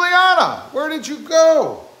 Juliana, where did you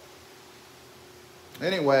go?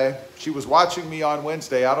 Anyway, she was watching me on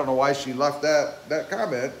Wednesday. I don't know why she left that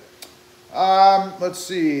comment. Let's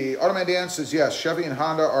see. Automan Dan says, yes, Chevy and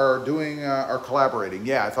Honda are collaborating.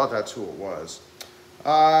 Yeah, I thought that's who it was.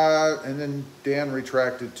 And then Dan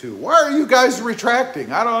retracted too. Why are you guys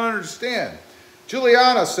retracting? I don't understand.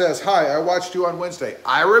 Juliana says, hi, I watched you on Wednesday.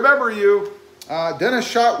 I remember you. Dennis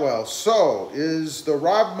Shotwell, so is the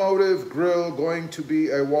RobMotive grill going to be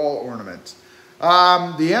a wall ornament?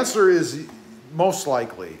 The answer is most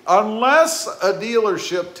likely, unless a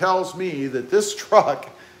dealership tells me that this truck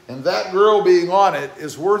and that grill being on it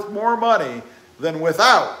is worth more money than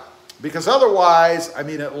without. Because otherwise, I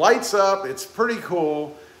mean, it lights up, it's pretty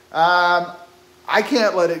cool. I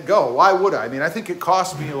can't let it go. Why would I? I mean, I think it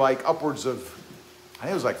cost me like upwards of, I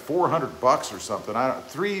think it was like $400 or something.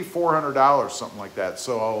 $300-400, something like that.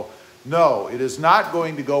 So no, it is not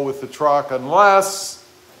going to go with the truck unless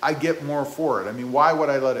I get more for it. I mean, why would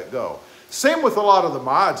I let it go? Same with a lot of the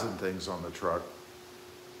mods and things on the truck.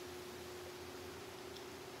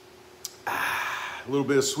 A little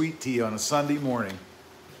bit of sweet tea on a Sunday morning.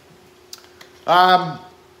 I'm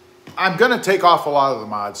going to take off a lot of the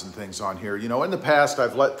mods and things on here. You know, in the past,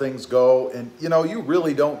 I've let things go, and, you know, you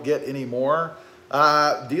really don't get any more.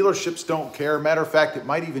 Dealerships don't care. Matter of fact, it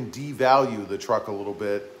might even devalue the truck a little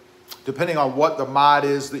bit, depending on what the mod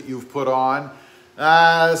is that you've put on.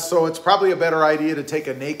 So it's probably a better idea to take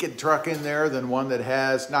a naked truck in there than one that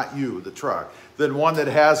has, not you, the truck, than one that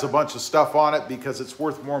has a bunch of stuff on it, because it's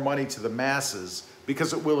worth more money to the masses,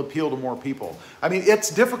 because it will appeal to more people. I mean,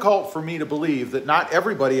 it's difficult for me to believe that not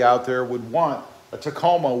everybody out there would want a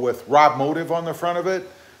Tacoma with RobMotive on the front of it,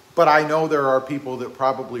 but I know there are people that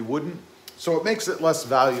probably wouldn't. So it makes it less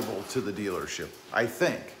valuable to the dealership, I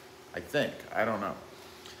think. I don't know.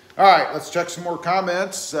 All right, let's check some more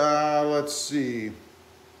comments. Let's see.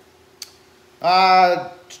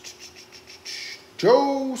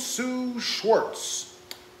 Joe Sue Schwartz.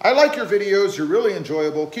 I like your videos. You're really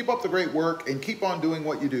enjoyable. Keep up the great work and keep on doing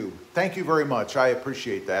what you do. Thank you very much. I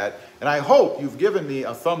appreciate that. And I hope you've given me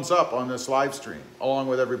a thumbs up on this live stream along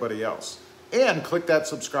with everybody else. And click that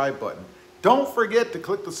subscribe button. Don't forget to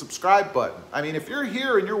click the subscribe button. I mean, if you're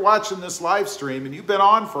here and you're watching this live stream and you've been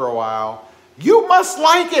on for a while, you must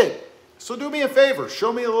like it. So do me a favor,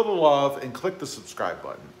 show me a little love and click the subscribe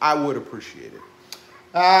button. I would appreciate it.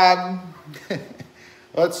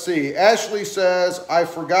 Let's see. Ashley says, I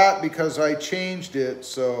forgot because I changed it.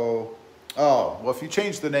 So Oh, well, if you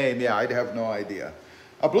change the name, yeah, I'd have no idea.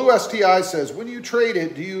 A Blue STI says, when you trade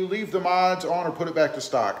it, do you leave the mods on or put it back to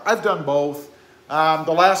stock? I've done both.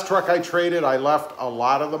 The last truck I traded, I left a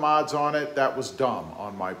lot of the mods on it. That was dumb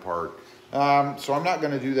on my part. So I'm not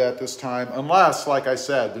going to do that this time, unless, like I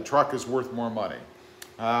said, the truck is worth more money.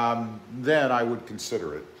 Then I would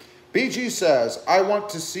consider it. BG says, I want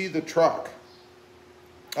to see the truck.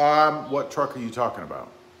 What truck are you talking about?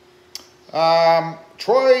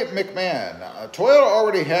 Troy McMahon, Toyota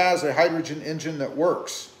already has a hydrogen engine that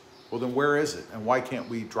works. Well, then where is it? And why can't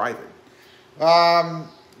we drive it?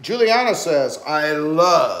 Juliana says, I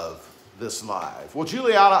love this live. Well,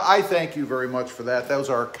 Juliana, I thank you very much for that. Those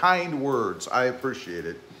are kind words. I appreciate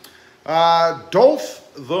it. Dolph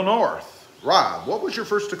the North. Rob, what was your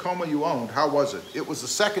first Tacoma you owned? How was it? It was a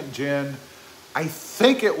second gen. I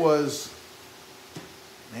think it was,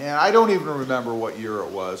 man, I don't even remember what year it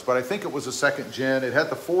was, but I think it was a second gen. It had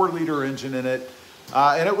the 4-liter engine in it,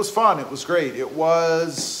 and it was fun. It was great. It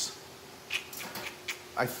was,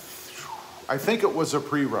 I think it was a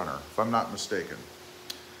pre-runner, if I'm not mistaken.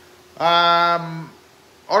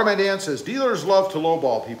 Automan Dan says, dealers love to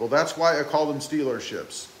lowball people. That's why I call them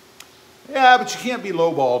stealerships. Yeah, but you can't be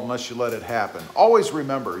lowballed unless you let it happen. Always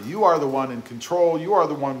remember, you are the one in control. You are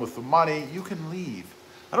the one with the money. You can leave.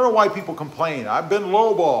 I don't know why people complain. I've been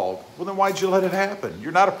lowballed. Well, then why'd you let it happen?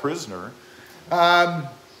 You're not a prisoner.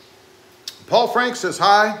 Paul Frank says,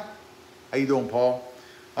 hi. How you doing, Paul?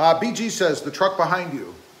 BG says, the truck behind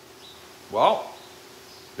you. Well,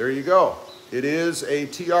 there you go. It is a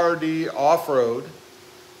TRD off-road.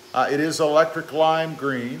 It is electric lime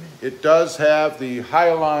green. It does have the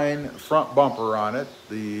Highline front bumper on it.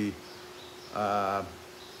 The, oh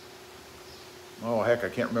heck, I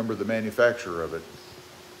can't remember the manufacturer of it.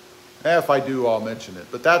 If I do, I'll mention it.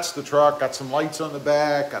 But that's the truck. Got some lights on the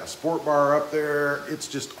back. Got a sport bar up there. It's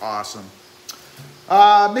just awesome.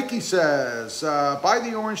 Mickey says, buy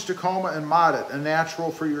the orange Tacoma and mod it. A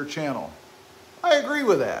natural for your channel. I agree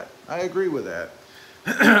with that. I agree with that.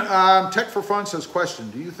 Tech for Fun says, question,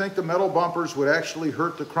 do you think the metal bumpers would actually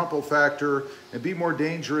hurt the crumple factor and be more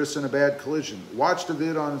dangerous in a bad collision? Watched a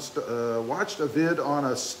vid on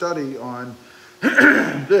a study on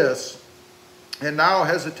this and now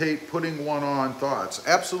hesitate putting one on. Thoughts?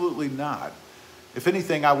 Absolutely not. If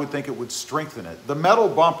anything, I would think it would strengthen it. The metal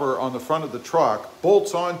bumper on the front of the truck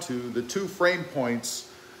bolts onto the 2 frame points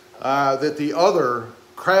that the other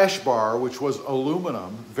crash bar, which was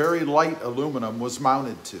aluminum, very light aluminum, was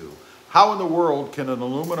mounted to. How in the world can an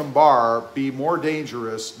aluminum bar be more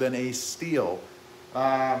dangerous than a steel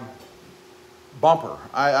bumper?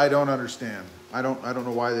 I don't understand. I don't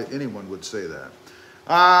know why anyone would say that.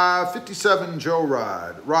 57 Joe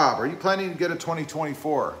Rod. Rob, are you planning to get a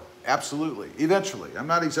 2024? Absolutely. Eventually. I'm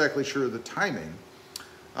not exactly sure of the timing.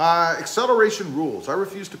 Acceleration rules. I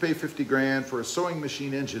refuse to pay 50 grand for a sewing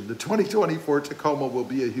machine engine. The 2024 Tacoma will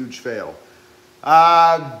be a huge fail.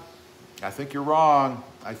 I think you're wrong.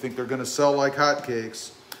 I think they're going to sell like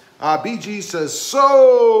hotcakes. BG says,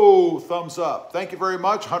 so thumbs up. Thank you very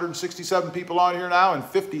much. 167 people on here now and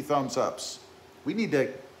 50 thumbs ups. We need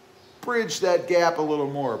to bridge that gap a little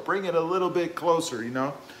more. Bring it a little bit closer, you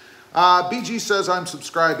know. BG says, I'm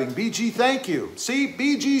subscribing. BG, thank you. See,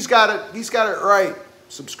 BG's got it. He's got it right.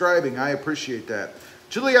 Subscribing. I appreciate that.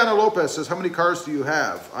 Juliana Lopez says, how many cars do you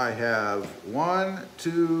have? I have 1,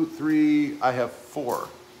 2, 3. I have 4.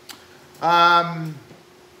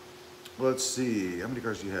 Let's see. How many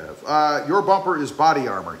cars do you have? Your bumper is body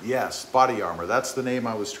armor. Yes, body armor. That's the name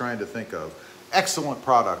I was trying to think of. Excellent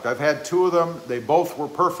product. I've had 2 of them. They both were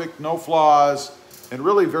perfect, no flaws, and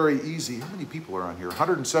really very easy. How many people are on here?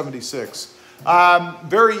 176.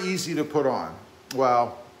 Very easy to put on.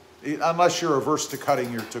 Well, unless you're averse to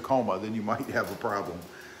cutting your Tacoma, then you might have a problem.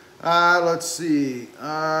 Let's see.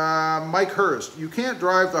 Mike Hurst, you can't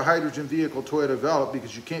drive the hydrogen vehicle Toyota developed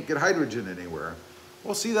because you can't get hydrogen anywhere.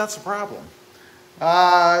 Well, see, that's the problem.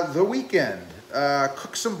 The Weekend,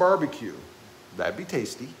 cook some barbecue. That'd be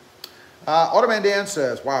tasty. Automan Dan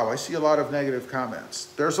says, wow, I see a lot of negative comments.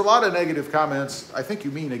 There's a lot of negative comments. I think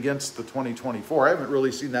you mean against the 2024. I haven't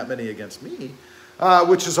really seen that many against me,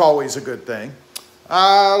 which is always a good thing.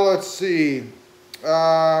 Let's see.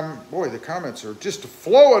 Boy, the comments are just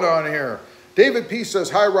flowing on here. David P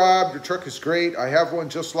says, hi, Rob. Your truck is great. I have one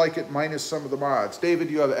just like it, minus some of the mods.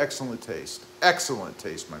 David, you have excellent taste. Excellent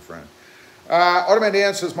taste, my friend. Automan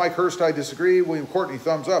Dan says, Mike Hurst, I disagree. William Courtney,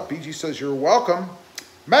 thumbs up. BG says, you're welcome.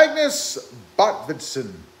 Magnus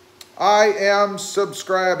Botvidson, I am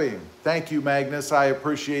subscribing. Thank you, Magnus. I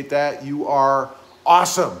appreciate that. You are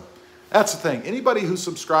awesome. That's the thing. Anybody who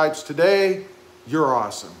subscribes today, you're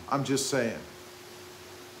awesome. I'm just saying.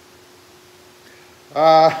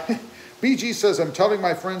 BG says, I'm telling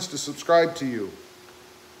my friends to subscribe to you.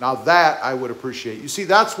 Now that I would appreciate. You see,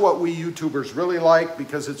 that's what we YouTubers really like,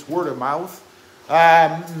 because it's word of mouth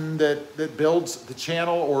that builds the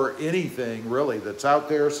channel, or anything really that's out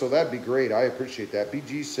there. So that'd be great. I appreciate that.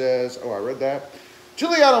 BG says, oh, I read that.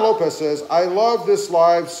 Juliana Lopez says, I love this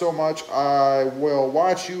live so much. I will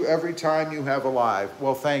watch you every time you have a live.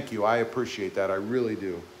 Well, thank you. I appreciate that. I really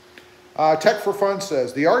do. Tech for Fun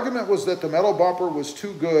says, the argument was that the metal bumper was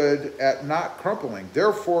too good at not crumpling,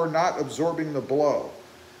 therefore not absorbing the blow.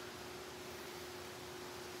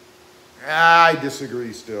 I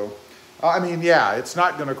disagree still. I mean, yeah, it's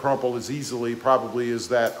not going to crumple as easily probably as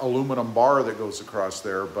that aluminum bar that goes across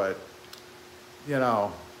there, but, you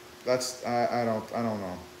know, that's, I don't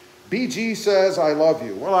know. BG says, I love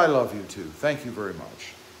you. Well, I love you too. Thank you very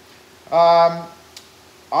much.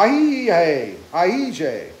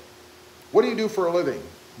 IJ, what do you do for a living?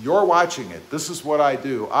 You're watching it. This is what I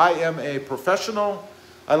do. I am a professional,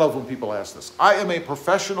 I love when people ask this. I am a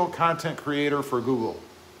professional content creator for Google.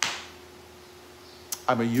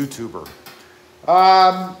 I'm a YouTuber.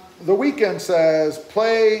 The Weekend says,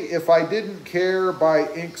 play If I Didn't Care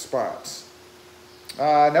by Ink Spots.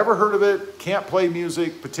 Never heard of it. Can't play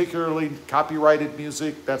music, particularly copyrighted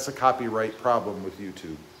music. That's a copyright problem with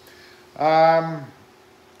YouTube.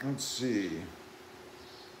 Let's see.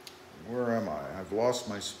 Where am I? I've lost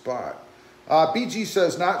my spot. BG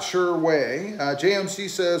says, not sure way. JMC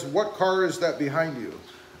says, what car is that behind you?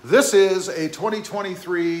 This is a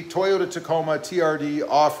 2023 Toyota Tacoma TRD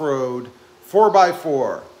off-road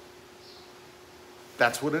 4x4.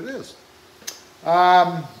 That's what it is.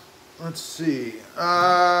 Let's see.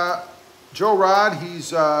 Joe Rod, he's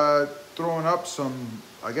throwing up some,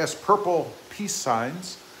 I guess, purple peace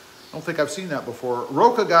signs. I don't think I've seen that before.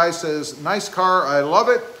 Roca Guy says, nice car, I love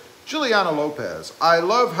it. Juliana Lopez, I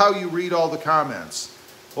love how you read all the comments.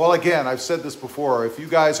 Well, again, I've said this before. If you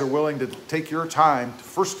guys are willing to take your time,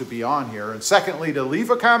 first to be on here, and secondly, to leave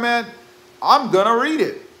a comment, I'm going to read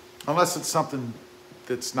it. Unless it's something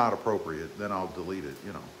that's not appropriate, then I'll delete it,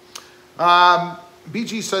 you know.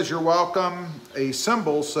 BG says, you're welcome. A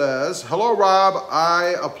Symbol says, hello, Rob.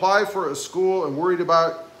 I apply for a school and worried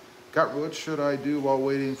about, what should I do while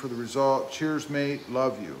waiting for the result? Cheers, mate.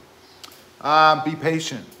 Love you. Be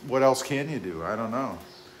patient. What else can you do? I don't know.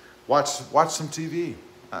 Watch some TV.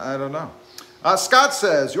 I don't know. Scott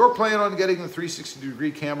says, you're planning on getting the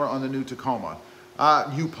 360-degree camera on the new Tacoma.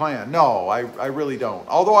 You plan. No, I really don't.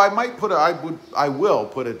 Although I might put I will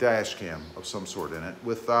put a dash cam of some sort in it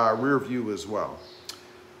with rear view as well.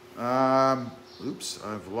 Oops,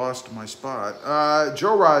 I've lost my spot.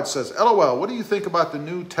 Joe Rod says, LOL, what do you think about the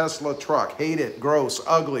new Tesla truck? Hate it, gross,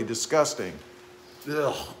 ugly, disgusting.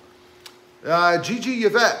 Ugh. Gigi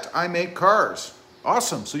Yvette, I make cars.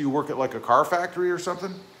 Awesome. So you work at like a car factory or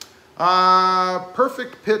something?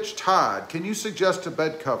 Perfect Pitch Todd, can you suggest a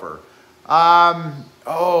bed cover?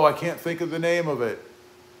 Oh, I can't think of the name of it.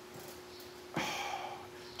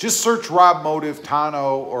 Just search RobMotive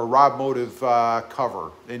tonneau or RobMotive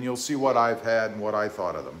cover, and you'll see what I've had and what I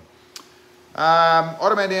thought of them.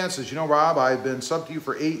 Automan Dan says, you know, Rob, I've been sub to you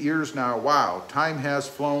for 8 years now. Wow, time has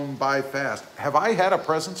flown by fast. Have I had a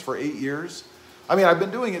presence for 8 years? I mean, I've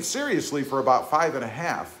been doing it seriously for about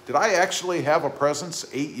 5.5. Did I actually have a presence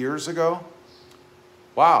 8 years ago?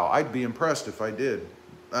 Wow, I'd be impressed if I did.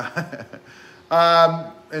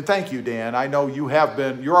 And thank you, Dan. I know you have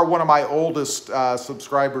been, you are one of my oldest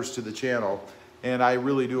subscribers to the channel, and I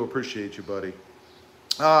really do appreciate you, buddy.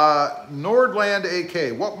 Nordland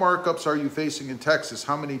AK, what markups are you facing in Texas?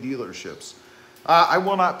 How many dealerships? I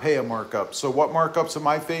will not pay a markup. So what markups am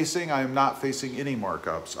I facing? I am not facing any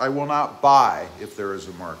markups. I will not buy if there is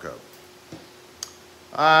a markup.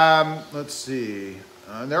 Let's see.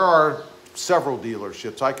 There are several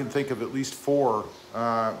dealerships. I can think of at least 4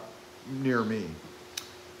 near me.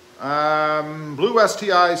 Blue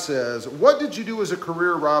STI says, what did you do as a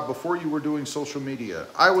career, Rob, before you were doing social media?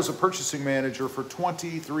 I was a purchasing manager for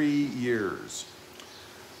 23 years.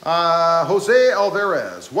 Jose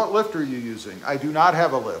Alvarez, what lift are you using? I do not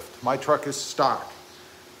have a lift. My truck is stock.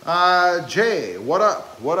 Jay, what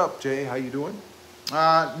up? What up, Jay? How you doing?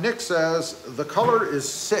 Nick says, the color is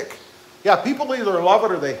sick. Yeah, people either love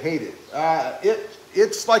it or they hate it.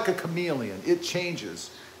 It's like a chameleon. It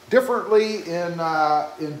changes differently in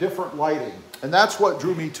different lighting. And that's what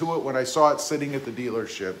drew me to it when I saw it sitting at the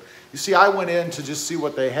dealership. You see, I went in to just see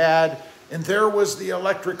what they had, and there was the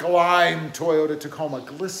electric lime Toyota Tacoma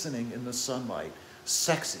glistening in the sunlight.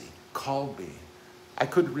 Sexy, called me. I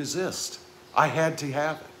couldn't resist. I had to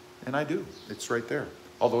have it, and I do. It's right there,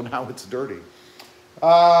 although now it's dirty.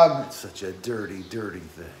 It's such a dirty, dirty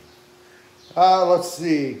thing. Let's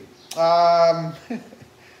see. Where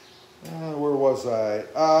was I?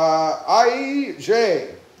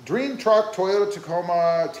 IJ, Dream Truck Toyota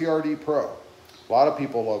Tacoma TRD Pro. A lot of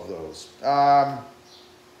people love those.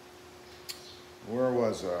 Where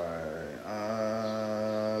was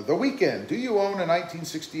I? The Weekend. Do you own a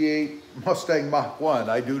 1968 Mustang Mach 1?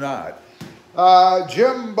 I do not.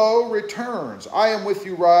 Jimbo returns. I am with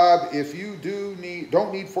you, Rob. If you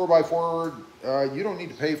don't need 4x4, you don't need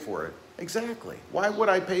to pay for it. Exactly. Why would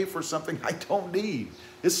I pay for something I don't need?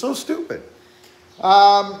 It's so stupid.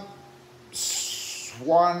 Swantara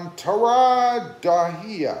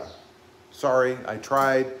Dahia. Sorry, I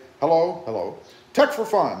tried. Hello, hello. Tech for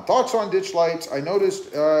Fun. Thoughts on ditch lights. I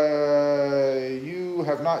noticed you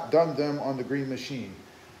have not done them on the green machine.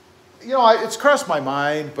 You know, it's crossed my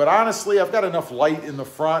mind, but honestly, I've got enough light in the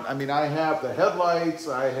front. I mean, I have the headlights.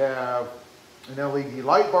 I have an LED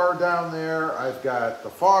light bar down there. I've got the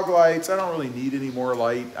fog lights. I don't really need any more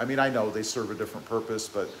light. I mean, I know they serve a different purpose,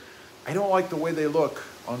 but I don't like the way they look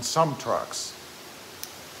on some trucks.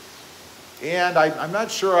 And I'm not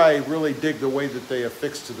sure I really dig the way that they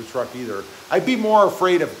affix to the truck either. I'd be more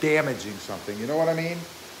afraid of damaging something, you know what I mean?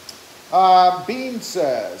 Bean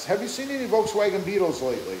says, have you seen any Volkswagen Beetles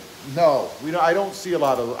lately? No, I don't see a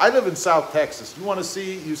lot of them. I live in South Texas. You want to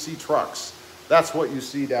see, you see trucks. That's what you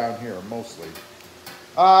see down here, mostly.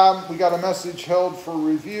 We got a message held for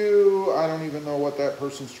review. I don't even know what that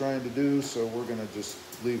person's trying to do, so we're going to just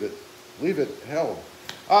leave it held.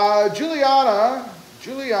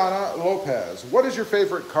 Juliana Lopez, what is your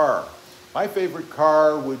favorite car? My favorite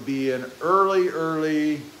car would be an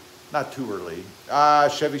early, not too early,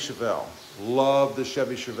 Chevy Chevelle. Love the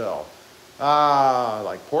Chevy Chevelle. I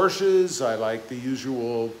like Porsches. I like the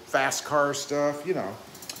usual fast car stuff, you know.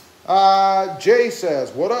 Jay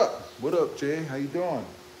says, what up? What up, Jay? How you doing?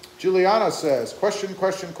 Juliana says, question.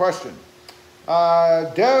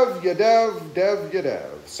 Dev,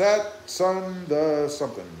 Sat, Sun, the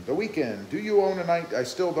something. The Weekend. Do you own a night? I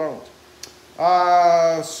still don't.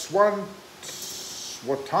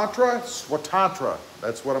 Swatantra.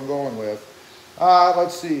 That's what I'm going with.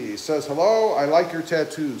 Let's see. Says, hello, I like your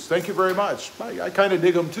tattoos. Thank you very much. I kind of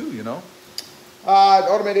dig them too, you know.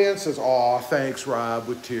 Automated Dan says, aw, thanks, Rob,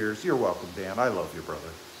 with tears. You're welcome, Dan. I love you, brother.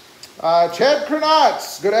 Chad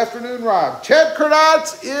Kernotz. Good afternoon, Rob. Chad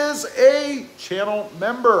Kernotz is a channel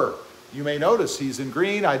member. You may notice he's in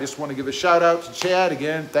green. I just want to give a shout out to Chad.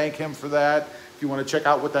 Again, thank him for that. If you want to check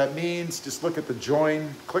out what that means, just look at the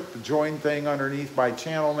join, click the join thing underneath my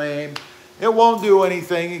channel name. It won't do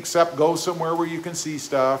anything except go somewhere where you can see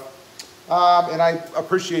stuff. And I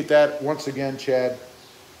appreciate that once again, Chad.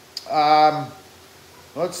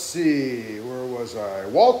 Let's see, where was I?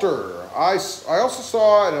 Walter, I also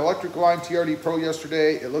saw an electric line TRD Pro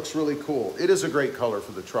yesterday. It looks really cool. It is a great color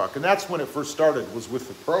for the truck. And that's when it first started, was with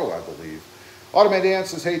the Pro, I believe. Automated Dan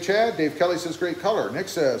says, hey, Chad. Dave Kelly says, great color. Nick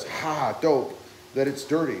says, ha, dope, that it's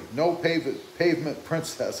dirty. No pavement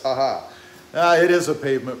princess, haha. It is a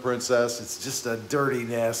pavement princess. It's just a dirty,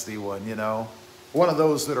 nasty one, you know. One of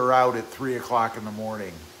those that are out at 3 o'clock in the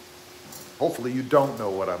morning. Hopefully you don't know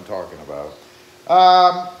what I'm talking about.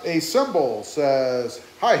 A Symbol says,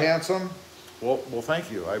 hi, handsome. Well,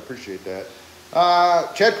 thank you. I appreciate that.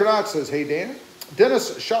 Chad Kernot says, hey, Dan.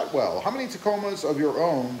 Dennis Shotwell, how many Tacomas of your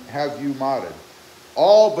own have you modded?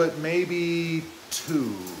 All but maybe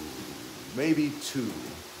two. Maybe two.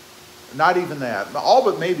 Not even that. All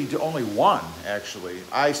but maybe only one, actually.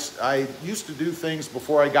 I used to do things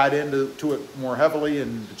before I got into it more heavily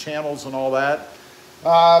and the channels and all that.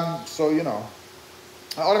 So, you know.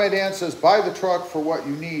 Automated Dan says, buy the truck for what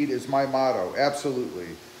you need is my motto. Absolutely.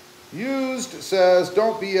 Used says,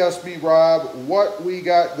 don't BS me, Rob. What we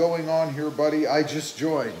got going on here, buddy? I just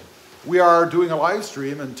joined. We are doing a live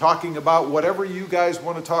stream and talking about whatever you guys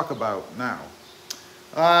want to talk about now.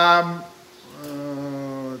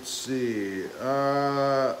 Let's see.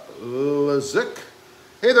 Lazik.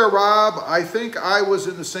 Hey there, Rob. I think I was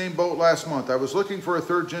in the same boat last month. I was looking for a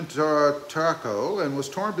third-gen Taco and was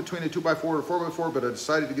torn between a 2x4 or 4x4, but I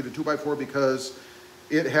decided to get a 2x4 because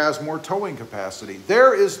it has more towing capacity.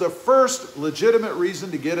 There is the first legitimate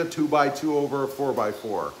reason to get a 2x2 over a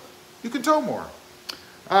 4x4. You can tow more.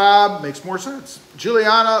 Makes more sense.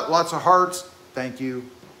 Juliana, lots of hearts. Thank you.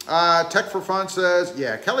 Tech for Fun says,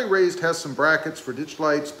 yeah, Kelly Raised has some brackets for ditch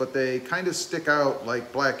lights, but they kind of stick out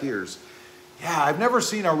like black ears. Yeah, I've never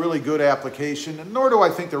seen a really good application, and nor do I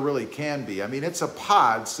think there really can be. I mean, it's a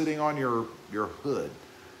pod sitting on your hood.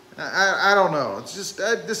 I don't know. It's just,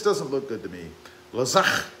 this doesn't look good to me.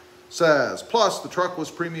 Lazach says, plus the truck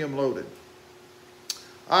was premium loaded.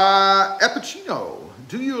 Epicino,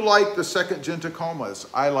 do you like the second gen Tacomas?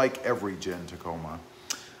 I like every gen Tacoma.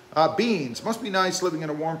 Beans, must be nice living in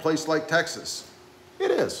a warm place like Texas.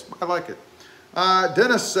 It is, I like it.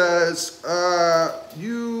 Dennis says,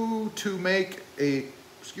 you to make a,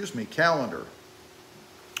 calendar.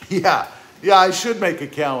 Yeah, I should make a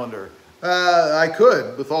calendar. I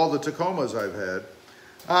could with all the Tacomas I've had.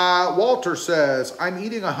 Walter says, I'm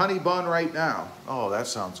eating a honey bun right now. Oh, that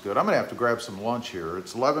sounds good. I'm going to have to grab some lunch here.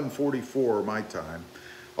 It's 11:44 my time.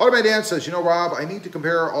 Automated Dan says, you know, Rob, I need to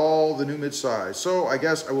compare all the new midsize, so I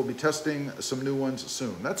guess I will be testing some new ones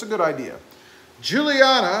soon. That's a good idea.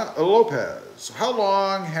 Juliana Lopez, how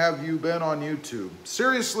long have you been on YouTube?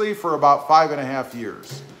 Seriously, for about 5.5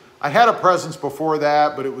 years. I had a presence before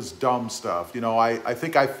that, but it was dumb stuff. You know, I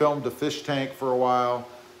think I filmed a fish tank for a while.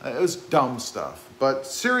 It was dumb stuff, but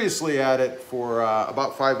seriously at it for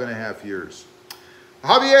about 5.5 years.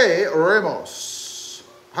 Javier Ramos.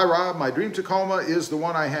 Hi, Rob. My dream Tacoma is the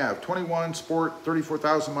one I have. 21 Sport,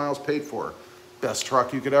 34,000 miles paid for. Best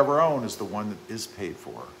truck you could ever own is the one that is paid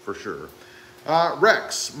for sure.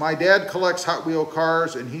 Rex, my dad collects Hot Wheel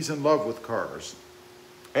cars and he's in love with cars.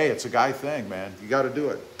 Hey, it's a guy thing, man. You got to do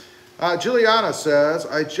it. Juliana says,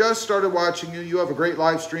 I just started watching you. You have a great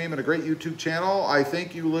live stream and a great YouTube channel. I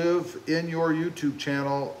think you live in your YouTube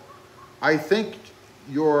channel. I think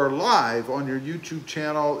your live on your YouTube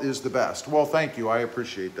channel is the best. Well, thank you. I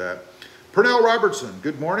appreciate that. Pernell Robertson,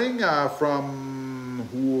 good morning from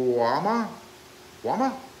Wama,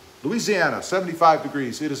 Louisiana, 75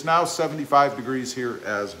 degrees. It is now 75 degrees here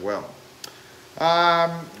as well.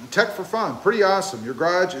 Tech for fun, pretty awesome. Your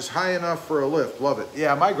garage is high enough for a lift. Love it.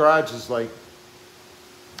 Yeah, my garage is like,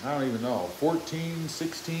 I don't even know, 14,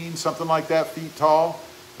 16, something like that feet tall.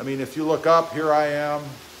 I mean, if you look up, here I am,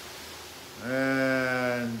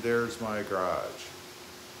 and there's my garage.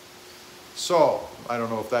 So, I don't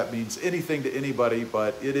know if that means anything to anybody,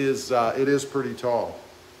 but it is pretty tall.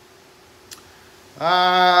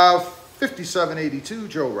 5782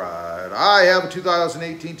 Joe Rod. I have a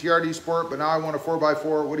 2018 TRD Sport, but now I want a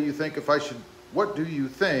 4x4. What do you think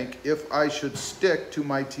if I should stick to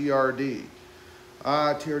my TRD?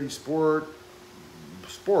 TRD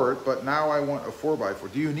Sport, but now I want a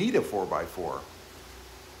 4x4. Do you need a 4x4?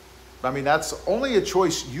 I mean, that's only a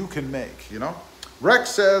choice you can make, you know? Rex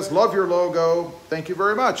says, love your logo. Thank you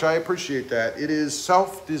very much. I appreciate that. It is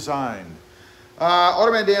self-designed.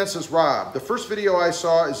 Automan Dan says, Rob, the first video I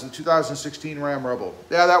saw is the 2016 Ram Rebel.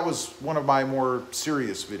 Yeah, that was one of my more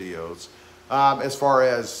serious videos as far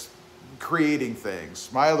as creating things.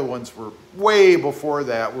 My other ones were way before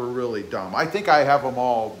that, were really dumb. I think I have them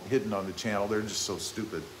all hidden on the channel. They're just so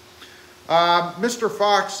stupid. Mr.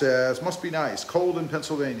 Fox says, must be nice. Cold in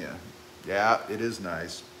Pennsylvania. Yeah, it is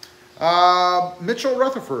nice. Mitchell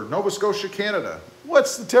Rutherford, Nova Scotia, Canada.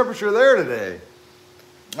 What's the temperature there today?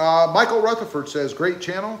 Michael Rutherford says, great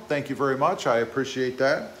channel. Thank you very much. I appreciate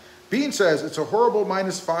that. Bean says, it's a horrible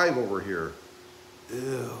 -5 over here.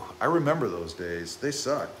 Ew, I remember those days. They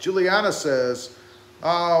suck. Juliana says,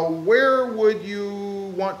 where would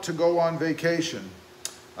you want to go on vacation?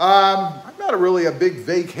 I'm not really a big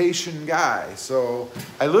vacation guy. So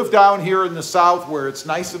I live down here in the south where it's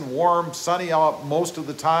nice and warm, sunny out most of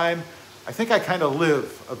the time. I think I kind of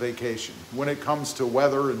live a vacation when it comes to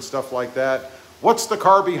weather and stuff like that. What's the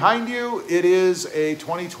car behind you? It is a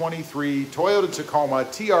 2023 Toyota Tacoma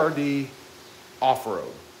TRD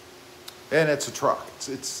off-road. And it's a truck.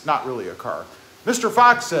 It's not really a car. Mr.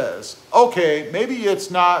 Fox says, okay, maybe it's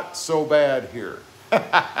not so bad here.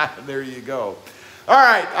 There you go. All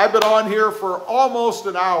right, I've been on here for almost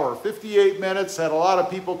an hour, 58 minutes, had a lot of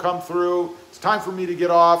people come through. It's time for me to get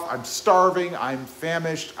off. I'm starving, I'm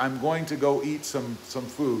famished. I'm going to go eat some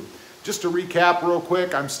food. Just to recap real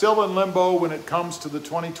quick, I'm still in limbo when it comes to the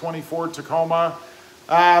 2024 Tacoma.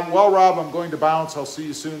 Well, Rob, I'm going to bounce. I'll see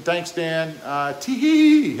you soon. Thanks, Dan.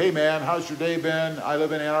 Tee-hee. Hey, man, how's your day been? I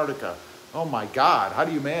live in Antarctica. Oh, my God. How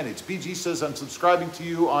do you manage? BG says, I'm subscribing to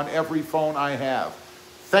you on every phone I have.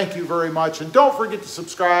 Thank you very much. And don't forget to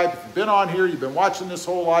subscribe. If you've been on here, you've been watching this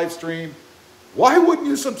whole live stream, why wouldn't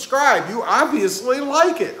you subscribe? You obviously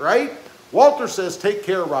like it, right? Walter says, take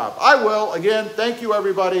care, Rob. I will. Again, thank you,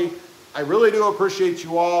 everybody. I really do appreciate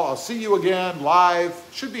you all. I'll see you again live.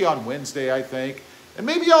 Should be on Wednesday, I think. And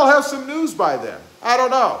maybe I'll have some news by then. I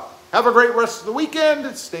don't know. Have a great rest of the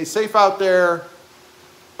weekend. Stay safe out there.